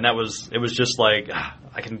it was just like,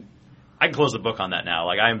 I can close the book on that now.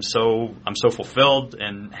 Like I'm so fulfilled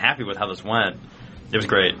and happy with how this went. It was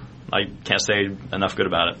great. I can't say enough good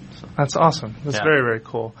about it. So. That's awesome. That's very, very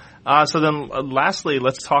cool. So then lastly,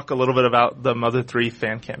 let's talk a little bit about the Mother 3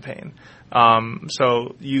 fan campaign.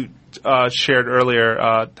 So you shared earlier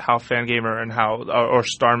how Fangamer and or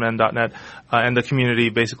Starman.net and the community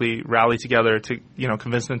basically rallied together to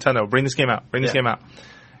convince Nintendo, bring this game out.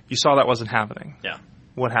 You saw that wasn't happening. Yeah.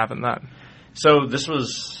 What happened then? So this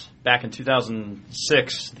was back in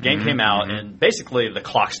 2006. The game came out, and basically the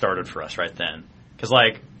clock started for us right then. Because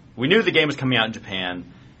we knew the game was coming out in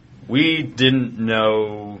Japan. We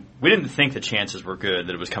didn't think the chances were good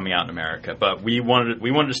that it was coming out in America, but we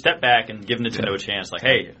wanted to step back and give Nintendo a chance. Like,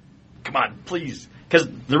 hey, come on, please. Because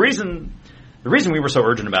the reason we were so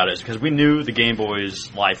urgent about it is because we knew the Game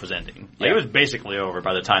Boy's life was ending. Like, it was basically over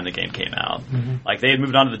by the time the game came out. Like, they had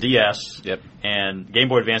moved on to the DS, and Game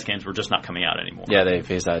Boy Advance games were just not coming out anymore. Yeah, they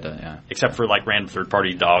phased that, Except for, like, random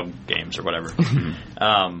third-party dog games or whatever.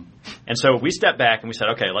 And so we stepped back and we said,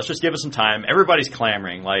 okay, let's just give it some time. Everybody's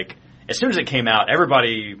clamoring. Like, as soon as it came out,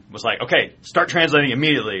 everybody was like, okay, start translating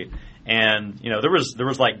immediately. And, you know, there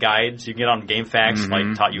was like guides you can get on GameFAQs,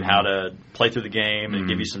 like taught you how to play through the game and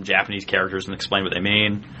give you some Japanese characters and explain what they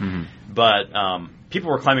mean. But people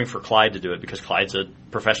were claiming for Clyde to do it because Clyde's a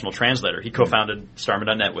professional translator. He co-founded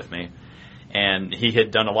Starman.net with me, and he had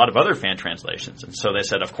done a lot of other fan translations. And so they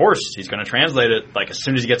said, of course, he's going to translate it like as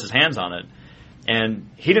soon as he gets his hands on it. And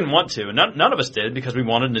he didn't want to, and none of us did because we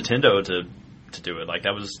wanted Nintendo to do it. Like,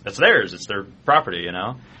 that's theirs. It's their property, you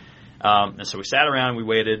know? And so we sat around and we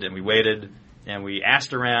waited and we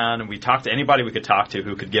asked around and we talked to anybody we could talk to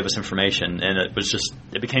who could give us information, and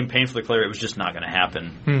it became painfully clear it was just not going to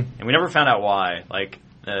happen. And we never found out why. Like,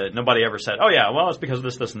 nobody ever said, oh yeah, well, it's because of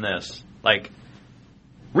this, this, and this. Like,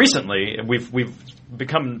 recently we've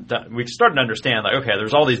started to understand, like, okay,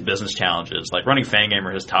 there's all these business challenges. Like, running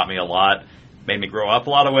Fangamer has taught me a lot, made me grow up a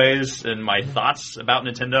lot of ways in my thoughts about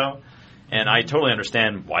Nintendo. And I totally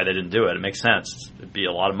understand why they didn't do it. It makes sense. It'd be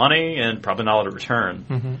a lot of money and probably not a lot of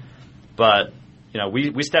return. But, you know,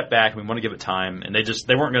 we stepped back and we want to give it time, and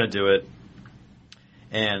they weren't going to do it.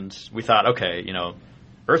 And we thought, okay, you know,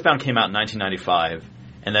 Earthbound came out in 1995,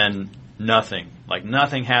 and then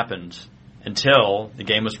nothing happened until the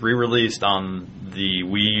game was re-released on the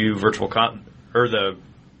Wii U Virtual Console, or the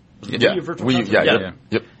Wii U Virtual Console?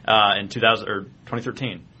 In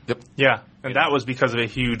 2013. Yeah, and that was because of a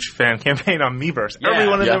huge fan campaign on Miiverse.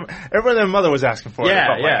 Everyone and their mother was asking for it.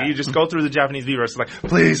 Like, you just go through the Japanese Miiverse, it's like,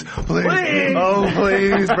 please, oh,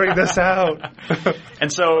 please, bring this out.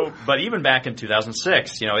 And so, but even back in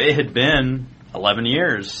 2006, you know, it had been 11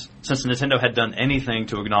 years since Nintendo had done anything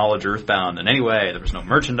to acknowledge Earthbound in any way. There was no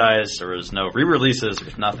merchandise, there was no re-releases, there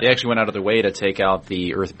was nothing. They actually went out of their way to take out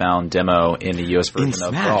the Earthbound demo in the US version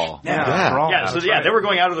of Brawl. They were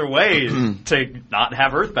going out of their way to not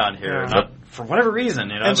have Earthbound here, for whatever reason.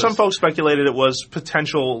 You know, and some folks speculated it was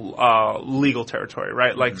potential legal territory,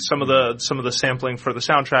 right? Like some of the sampling for the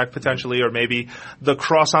soundtrack potentially, or maybe the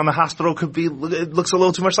cross on the hospital it looks a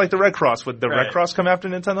little too much like the Red Cross. Would the Red Cross come after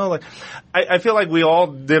Nintendo? Like, I feel like we all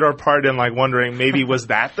did our part in, like, wondering maybe was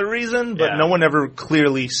that the reason, but no one ever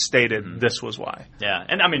clearly stated this was why. Yeah,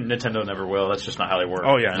 and I mean, Nintendo never will. That's just not how they work.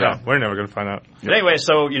 Oh yeah, no, we're never going to find out. But anyway,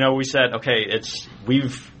 so, you know, we said, okay,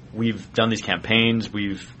 we've done these campaigns,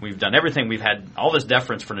 we've done everything, we've had all this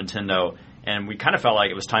deference for Nintendo, and we kind of felt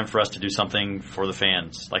like it was time for us to do something for the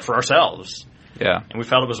fans, like for ourselves. Yeah. And we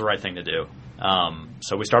felt it was the right thing to do.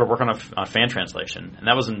 So we started working on a fan translation, and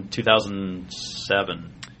that was in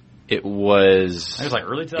 2007. It was like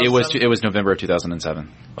early 2007? It was November of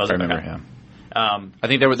 2007. Was it? I remember, okay. I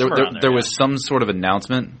think there was some sort of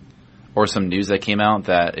announcement or some news that came out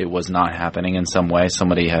that it was not happening in some way.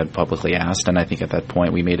 Somebody had publicly asked, and I think at that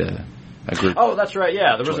point we made a group. Oh, that's right,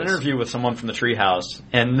 yeah. There was an interview with someone from the Treehouse,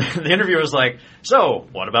 and the interviewer was like, so,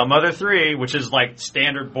 what about Mother 3? Which is like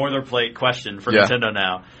standard boilerplate question for Nintendo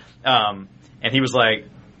now. And he was like,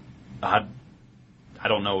 I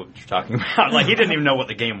don't know what you're talking about. Like, he didn't even know what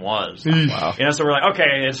the game was. Wow. You know, so we're like,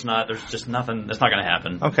 okay, it's not, there's just nothing, it's not going to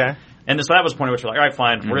happen. Okay. And so that was the point at which we're like, all right,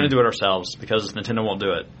 fine, we're going to do it ourselves because Nintendo won't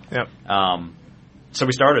do it. Yep. So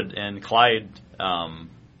we started, and Clyde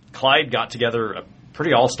got together a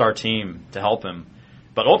pretty all-star team to help him.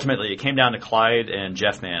 But ultimately, it came down to Clyde and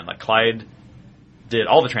Jeffman. Like, Clyde did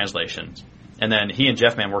all the translations, and then he and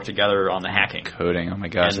Jeffman worked together on the hacking. Coding, oh my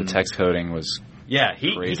gosh, the text coding was... Yeah,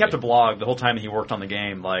 he kept a blog the whole time he worked on the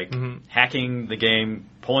game, like hacking the game,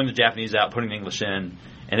 pulling the Japanese out, putting the English in,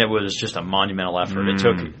 and it was just a monumental effort. It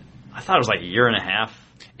took, I thought it was like a year and a half.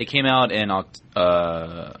 It came out in like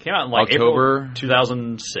October April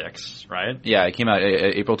 2006, right? Yeah, it came out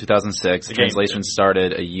April 2006. The translation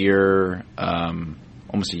started a year,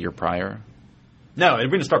 almost a year prior. No, it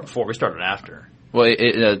didn't start before. We started after. Well,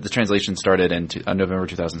 the translation started in November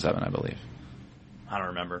 2007, I believe. I don't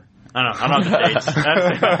remember. I don't know. I'm not the dates.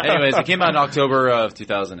 Anyways, it came out in October of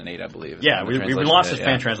 2008, I believe. Yeah, we launched this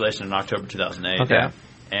fan translation in October 2008. Okay.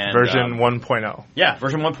 And, version 1.0. Yeah,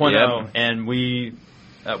 version 1.0. Yep. And we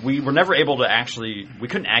were never able to we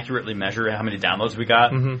couldn't accurately measure how many downloads we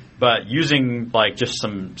got, but using like just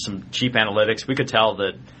some cheap analytics, we could tell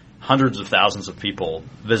that hundreds of thousands of people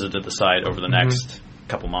visited the site over the next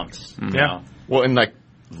couple months. You know? Well, and like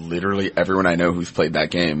literally everyone I know who's played that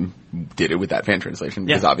game did it with that fan translation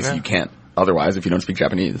because obviously you can't otherwise if you don't speak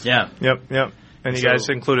Japanese. Yeah. Yep. And you guys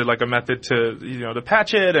included like a method to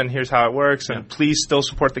patch it, and here's how it works, and please still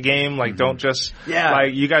support the game. Like, don't just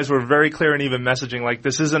like, you guys were very clear in even messaging, like,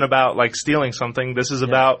 this isn't about like stealing something. This is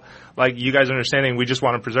about like you guys understanding we just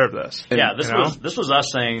want to preserve this. Yeah, this was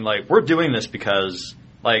us saying like, we're doing this because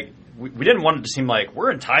like we didn't want it to seem like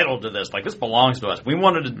we're entitled to this. Like, this belongs to us. We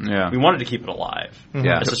wanted to keep it alive. Mm-hmm.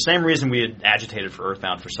 Yeah, it's the same reason we had agitated for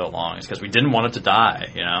Earthbound for so long. Is because we didn't want it to die.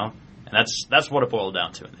 And that's what it boiled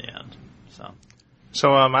down to in the end. So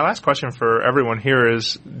my last question for everyone here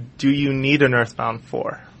is, do you need an Earthbound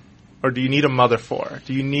 4? Or do you need a Mother 4?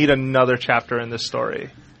 Do you need another chapter in this story?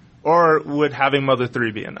 Or would having Mother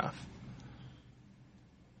 3 be enough?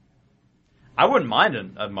 I wouldn't mind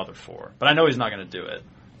a Mother 4, but I know he's not going to do it.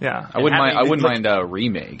 Yeah. I wouldn't mind a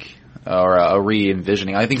remake. Or a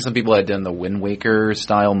re-envisioning. I think some people had done the Wind Waker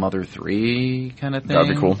style Mother 3 kind of thing.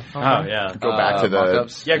 That'd be cool. Okay. Oh, yeah. Go back to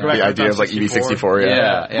the idea of like EV64.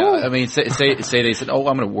 Yeah. I mean, say they said,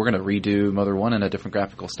 we're gonna redo Mother 1 in a different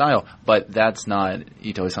graphical style, but that's not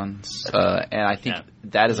Itoi-san's. And I think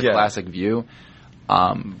that is a classic view.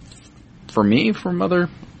 For me, for Mother,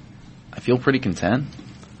 I feel pretty content.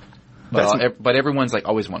 But everyone's like,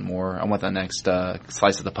 always want more. I want that next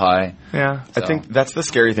slice of the pie. Yeah. So. I think that's the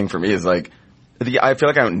scary thing for me is like, I feel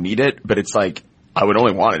like I don't need it, but it's like, I would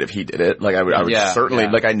only want it if he did it. Like, I would certainly,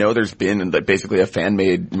 like, I know there's been basically a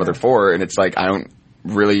fan-made Mother 4, and it's like, I don't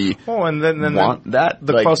really and then want that.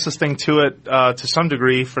 The closest thing to it, to some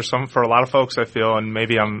degree, for a lot of folks, I feel, and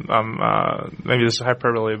maybe maybe this is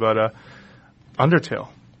hyperbole, but Undertale.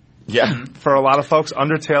 Yeah. For a lot of folks,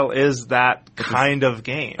 Undertale is that kind of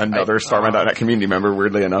game. Another Starman.net community member,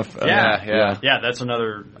 weirdly enough. Yeah, that's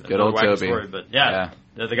another old wacky Toby. story. But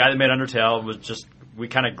the guy that made Undertale was just, we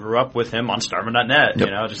kind of grew up with him on Starman.net,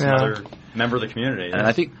 just another member of the community. And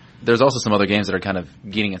I think there's also some other games that are kind of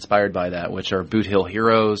getting inspired by that, which are Boot Hill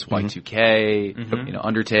Heroes, Y2K,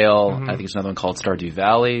 Undertale. I think there's another one called Stardew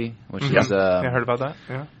Valley, which is I heard about that.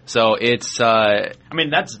 Yeah. So it's I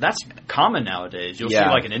mean, that's common nowadays. You'll see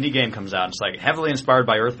like an indie game comes out, and it's like heavily inspired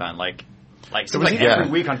by Earthbound, like every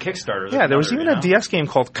week on Kickstarter. Yeah, there was even a DS game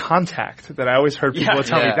called Contact that I always heard people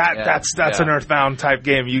tell me that's an Earthbound type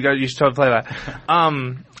game. You should totally play that.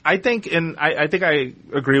 I think I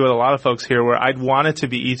agree with a lot of folks here where I'd want it to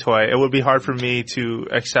be Itoi. It would be hard for me to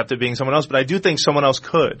accept it being someone else, but I do think someone else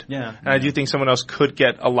could. Yeah. And I do think someone else could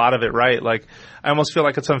get a lot of it right. Like, I almost feel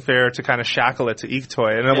like it's unfair to kind of shackle it to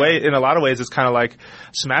Itoi. And in a lot of ways, it's kind of like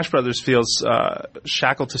Smash Brothers feels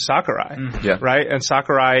shackled to Sakurai. Right? And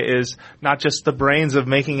Sakurai is not just the brains of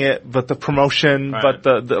making it, but the promotion, but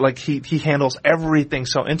the like he handles everything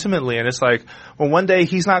so intimately. And it's like, well, one day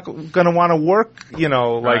he's not going to want to work,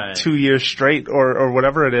 2 years straight or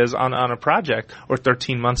whatever it is on a project, or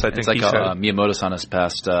 13 months, I think he said. Miyamoto-san has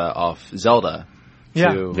passed off Zelda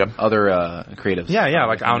to other creatives. Yeah,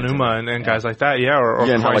 like Aonuma and guys like that, or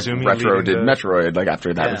and how, like, Retro did Metroid, like,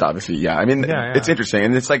 after that was obviously, I mean, it's interesting,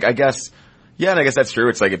 and it's like, I guess that's true.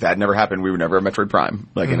 It's like, if that never happened, we would never have Metroid Prime.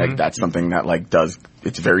 Like, and like, that's something that, like,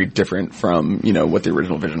 it's very different from, what the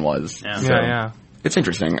original vision was. It's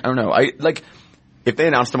interesting. I don't know. If they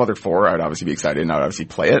announced a Mother 4, I would obviously be excited and I would obviously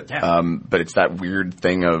play it. But it's that weird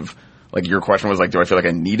thing of, like, your question was like, do I feel like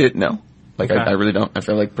I need it? No. Like, I really don't. I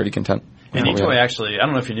feel like pretty content. And Itoi actually, I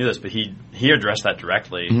don't know if you knew this, but he addressed that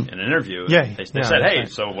directly in an interview. They said, hey,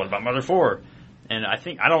 so what about Mother 4? And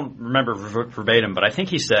I don't remember verbatim, but I think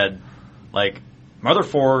he said, like, Mother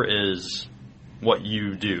 4 is what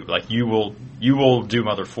you do. Like, you will do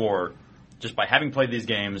Mother 4 just by having played these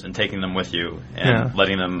games and taking them with you and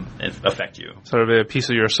letting them affect you. Sort of a piece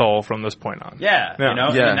of your soul from this point on.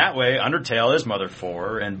 And in that way, Undertale is Mother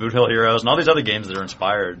 4 and Boot Hill Heroes and all these other games that are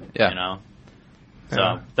inspired,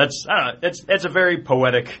 So that's, I don't know, it's a very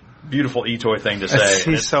poetic, beautiful Itoi thing to say.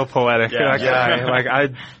 He's so poetic.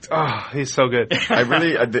 That guy. He's so good.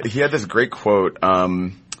 He had this great quote,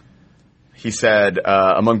 he said,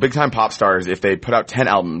 among big-time pop stars, if they put out 10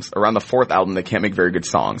 albums, around the 4th album, they can't make very good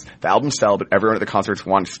songs. The albums sell, but everyone at the concerts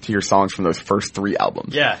wants to hear songs from those first 3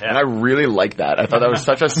 albums. And I really like that. I thought that was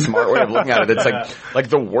such a smart way of looking at it. It's like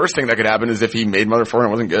the worst thing that could happen is if he made Mother 4 and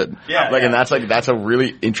it wasn't good. And that's a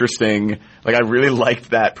really interesting, like, I really liked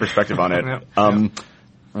that perspective on it.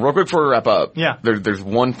 Real quick before we wrap up, there's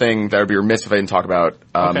one thing that I would be remiss if I didn't talk about,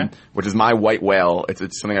 which is my white whale.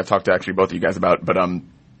 It's something I've talked to actually both of you guys about, but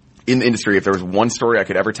in the industry, if there was one story I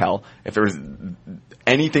could ever tell, if there was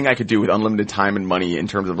anything I could do with unlimited time and money in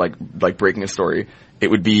terms of like breaking a story,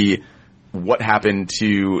 it would be what happened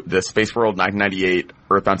to the Space World 1998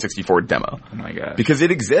 Earthbound 64 demo. Oh my god! Because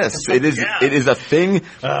it exists. It is a thing,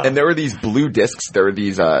 and there are these blue discs. There are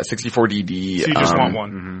these 64DD. So you just want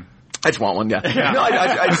one. I just want one, yeah. No,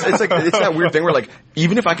 it's like, it's that weird thing where like,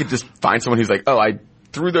 even if I could just find someone who's like, oh, I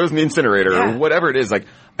threw those in the incinerator or whatever it is, like,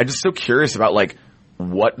 I'm just so curious about like,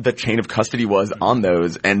 what the chain of custody was on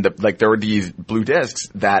those. And like, there were these blue discs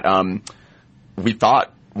that, we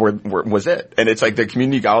thought was it. And it's like the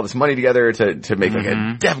community got all this money together to make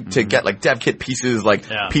like to get like dev kit pieces, like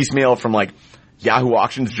piecemeal from like Yahoo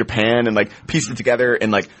Auctions Japan and like pieced it together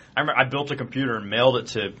and like, I remember I built a computer and mailed it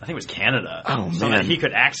to, I think it was Canada. Oh, so man. that he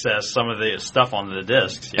could access some of the stuff on the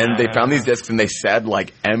discs. And they found these discs and they said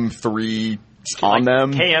like M3 on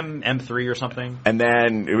them. KM M3 or something. And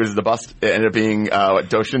then it was the bust, it ended up being,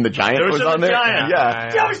 Doshin the Giant was on there. Giant. Yeah.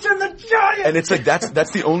 Doshin the Giant! And it's like,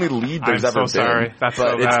 that's the only lead there's ever been. Sorry. That's but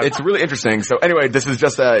so bad. It's really interesting. So anyway, this is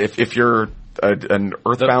just, if you're an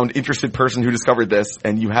Earthbound interested person who discovered this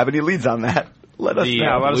and you have any leads on that, let us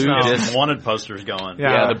know. let us know. Some wanted posters going.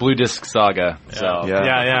 Yeah, the Blue Disc saga. So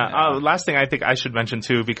Last thing I think I should mention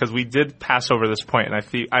too, because we did pass over this point,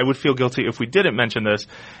 and I would feel guilty if we didn't mention this,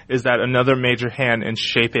 is that another major hand in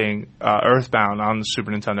shaping Earthbound on the Super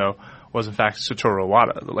Nintendo was in fact Satoru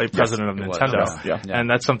Iwata, the late president of Nintendo. Yeah. And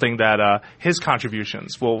that's something that his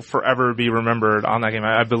contributions will forever be remembered on that game.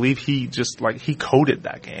 I believe he just he coded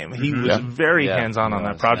that game. He was very hands-on on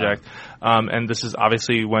that project. And this is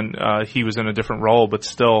obviously when he was in a different role, but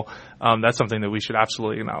still that's something that we should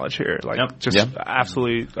absolutely acknowledge here.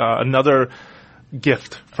 Absolutely another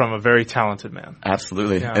gift from a very talented man.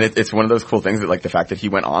 Absolutely. Yeah. And it's one of those cool things that like the fact that he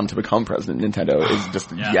went on to become president of Nintendo is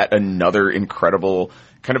just yet another incredible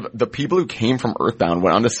kind of the people who came from Earthbound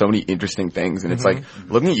went on to so many interesting things. And it's like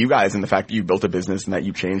looking at you guys and the fact that you built a business and that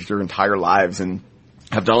you changed your entire lives and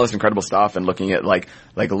have done all this incredible stuff and looking at like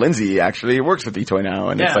Lindsay actually works with eToy now.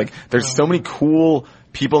 And it's like there's so many cool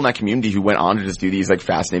people in that community who went on to just do these like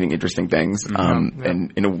fascinating, interesting things.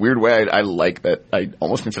 And in a weird way, I like that I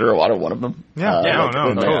almost consider a lot of one of them.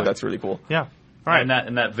 Totally. That's really cool. Yeah. All right.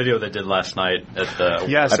 And that video they did last night at the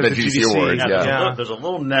at the GDC Awards. There's a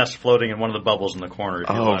little nest floating in one of the bubbles in the corner.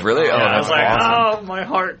 Really? Yeah, I was like, awesome. oh, my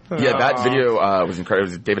heart. Yeah, that video was incredible.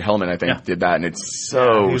 It was David Hellman, I think, did that, and it's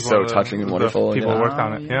so touching and wonderful. People worked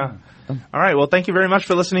on it. Yeah. All right. Well, thank you very much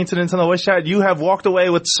for listening to Nintendo Voice Chat. You have walked away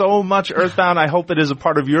with so much Earthbound. I hope it is a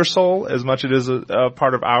part of your soul as much as it is a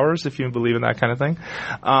part of ours, if you believe in that kind of thing.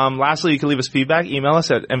 Lastly, you can leave us feedback. Email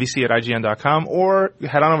us at nvc@ign.com or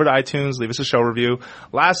head on over to iTunes, leave us a show review.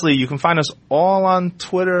 Lastly, you can find us all on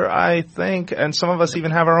Twitter, I think, and some of us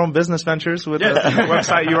even have our own business ventures with a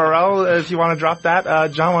website URL. If you want to drop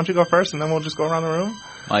that, John, why don't you go first, and then we'll just go around the room.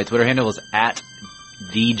 My Twitter handle is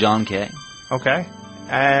 @thejohnk. Okay.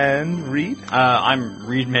 And Reed? I'm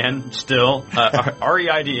Reedman still.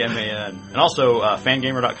 ReidMan. And also,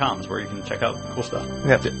 fangamer.com is where you can check out cool stuff.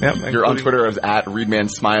 Yep. You're on Twitter as @Reedman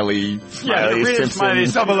Smiley Smiley 007.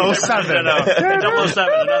 007,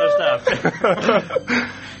 another stuff.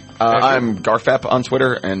 I'm Garfep on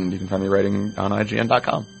Twitter, and you can find me writing on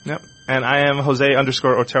IGN.com. Yep. And I am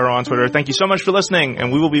Jose_Otero on Twitter. Thank you so much for listening,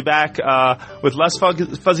 and we will be back with less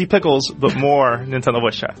fuzzy pickles, but more Nintendo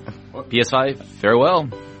Voice Chat. PS5, farewell.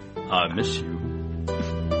 I miss you.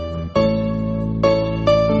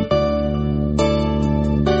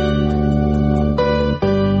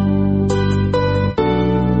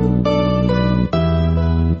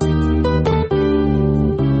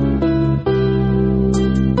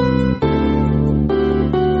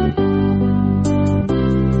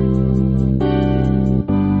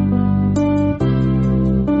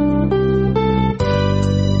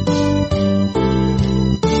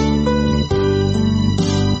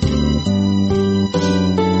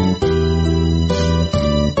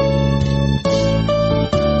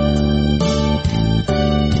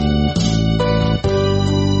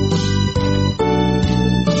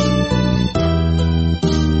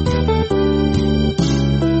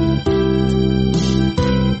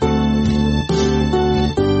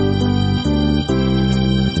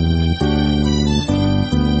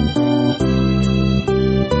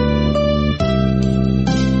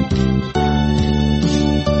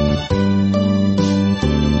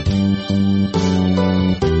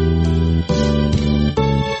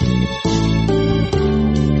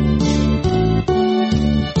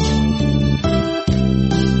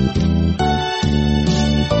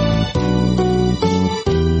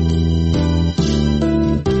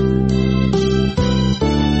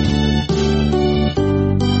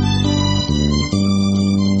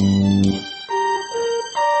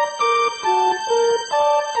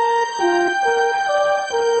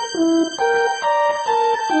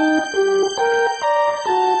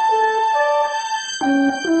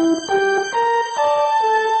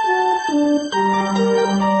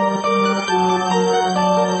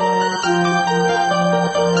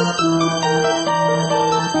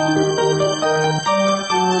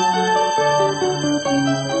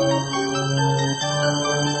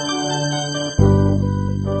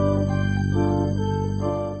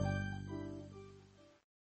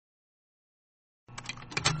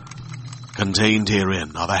 Contained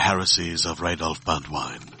herein are the heresies of Radolf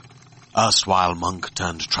Burntwine, erstwhile monk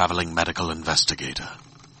turned traveling medical investigator.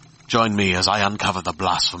 Join me as I uncover the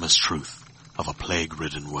blasphemous truth of a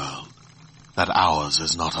plague-ridden world, that ours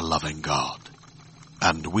is not a loving God,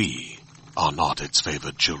 and we are not its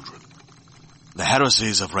favored children. The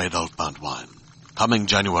heresies of Radolf Burntwine, coming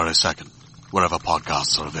January 2nd, wherever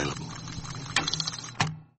podcasts are available.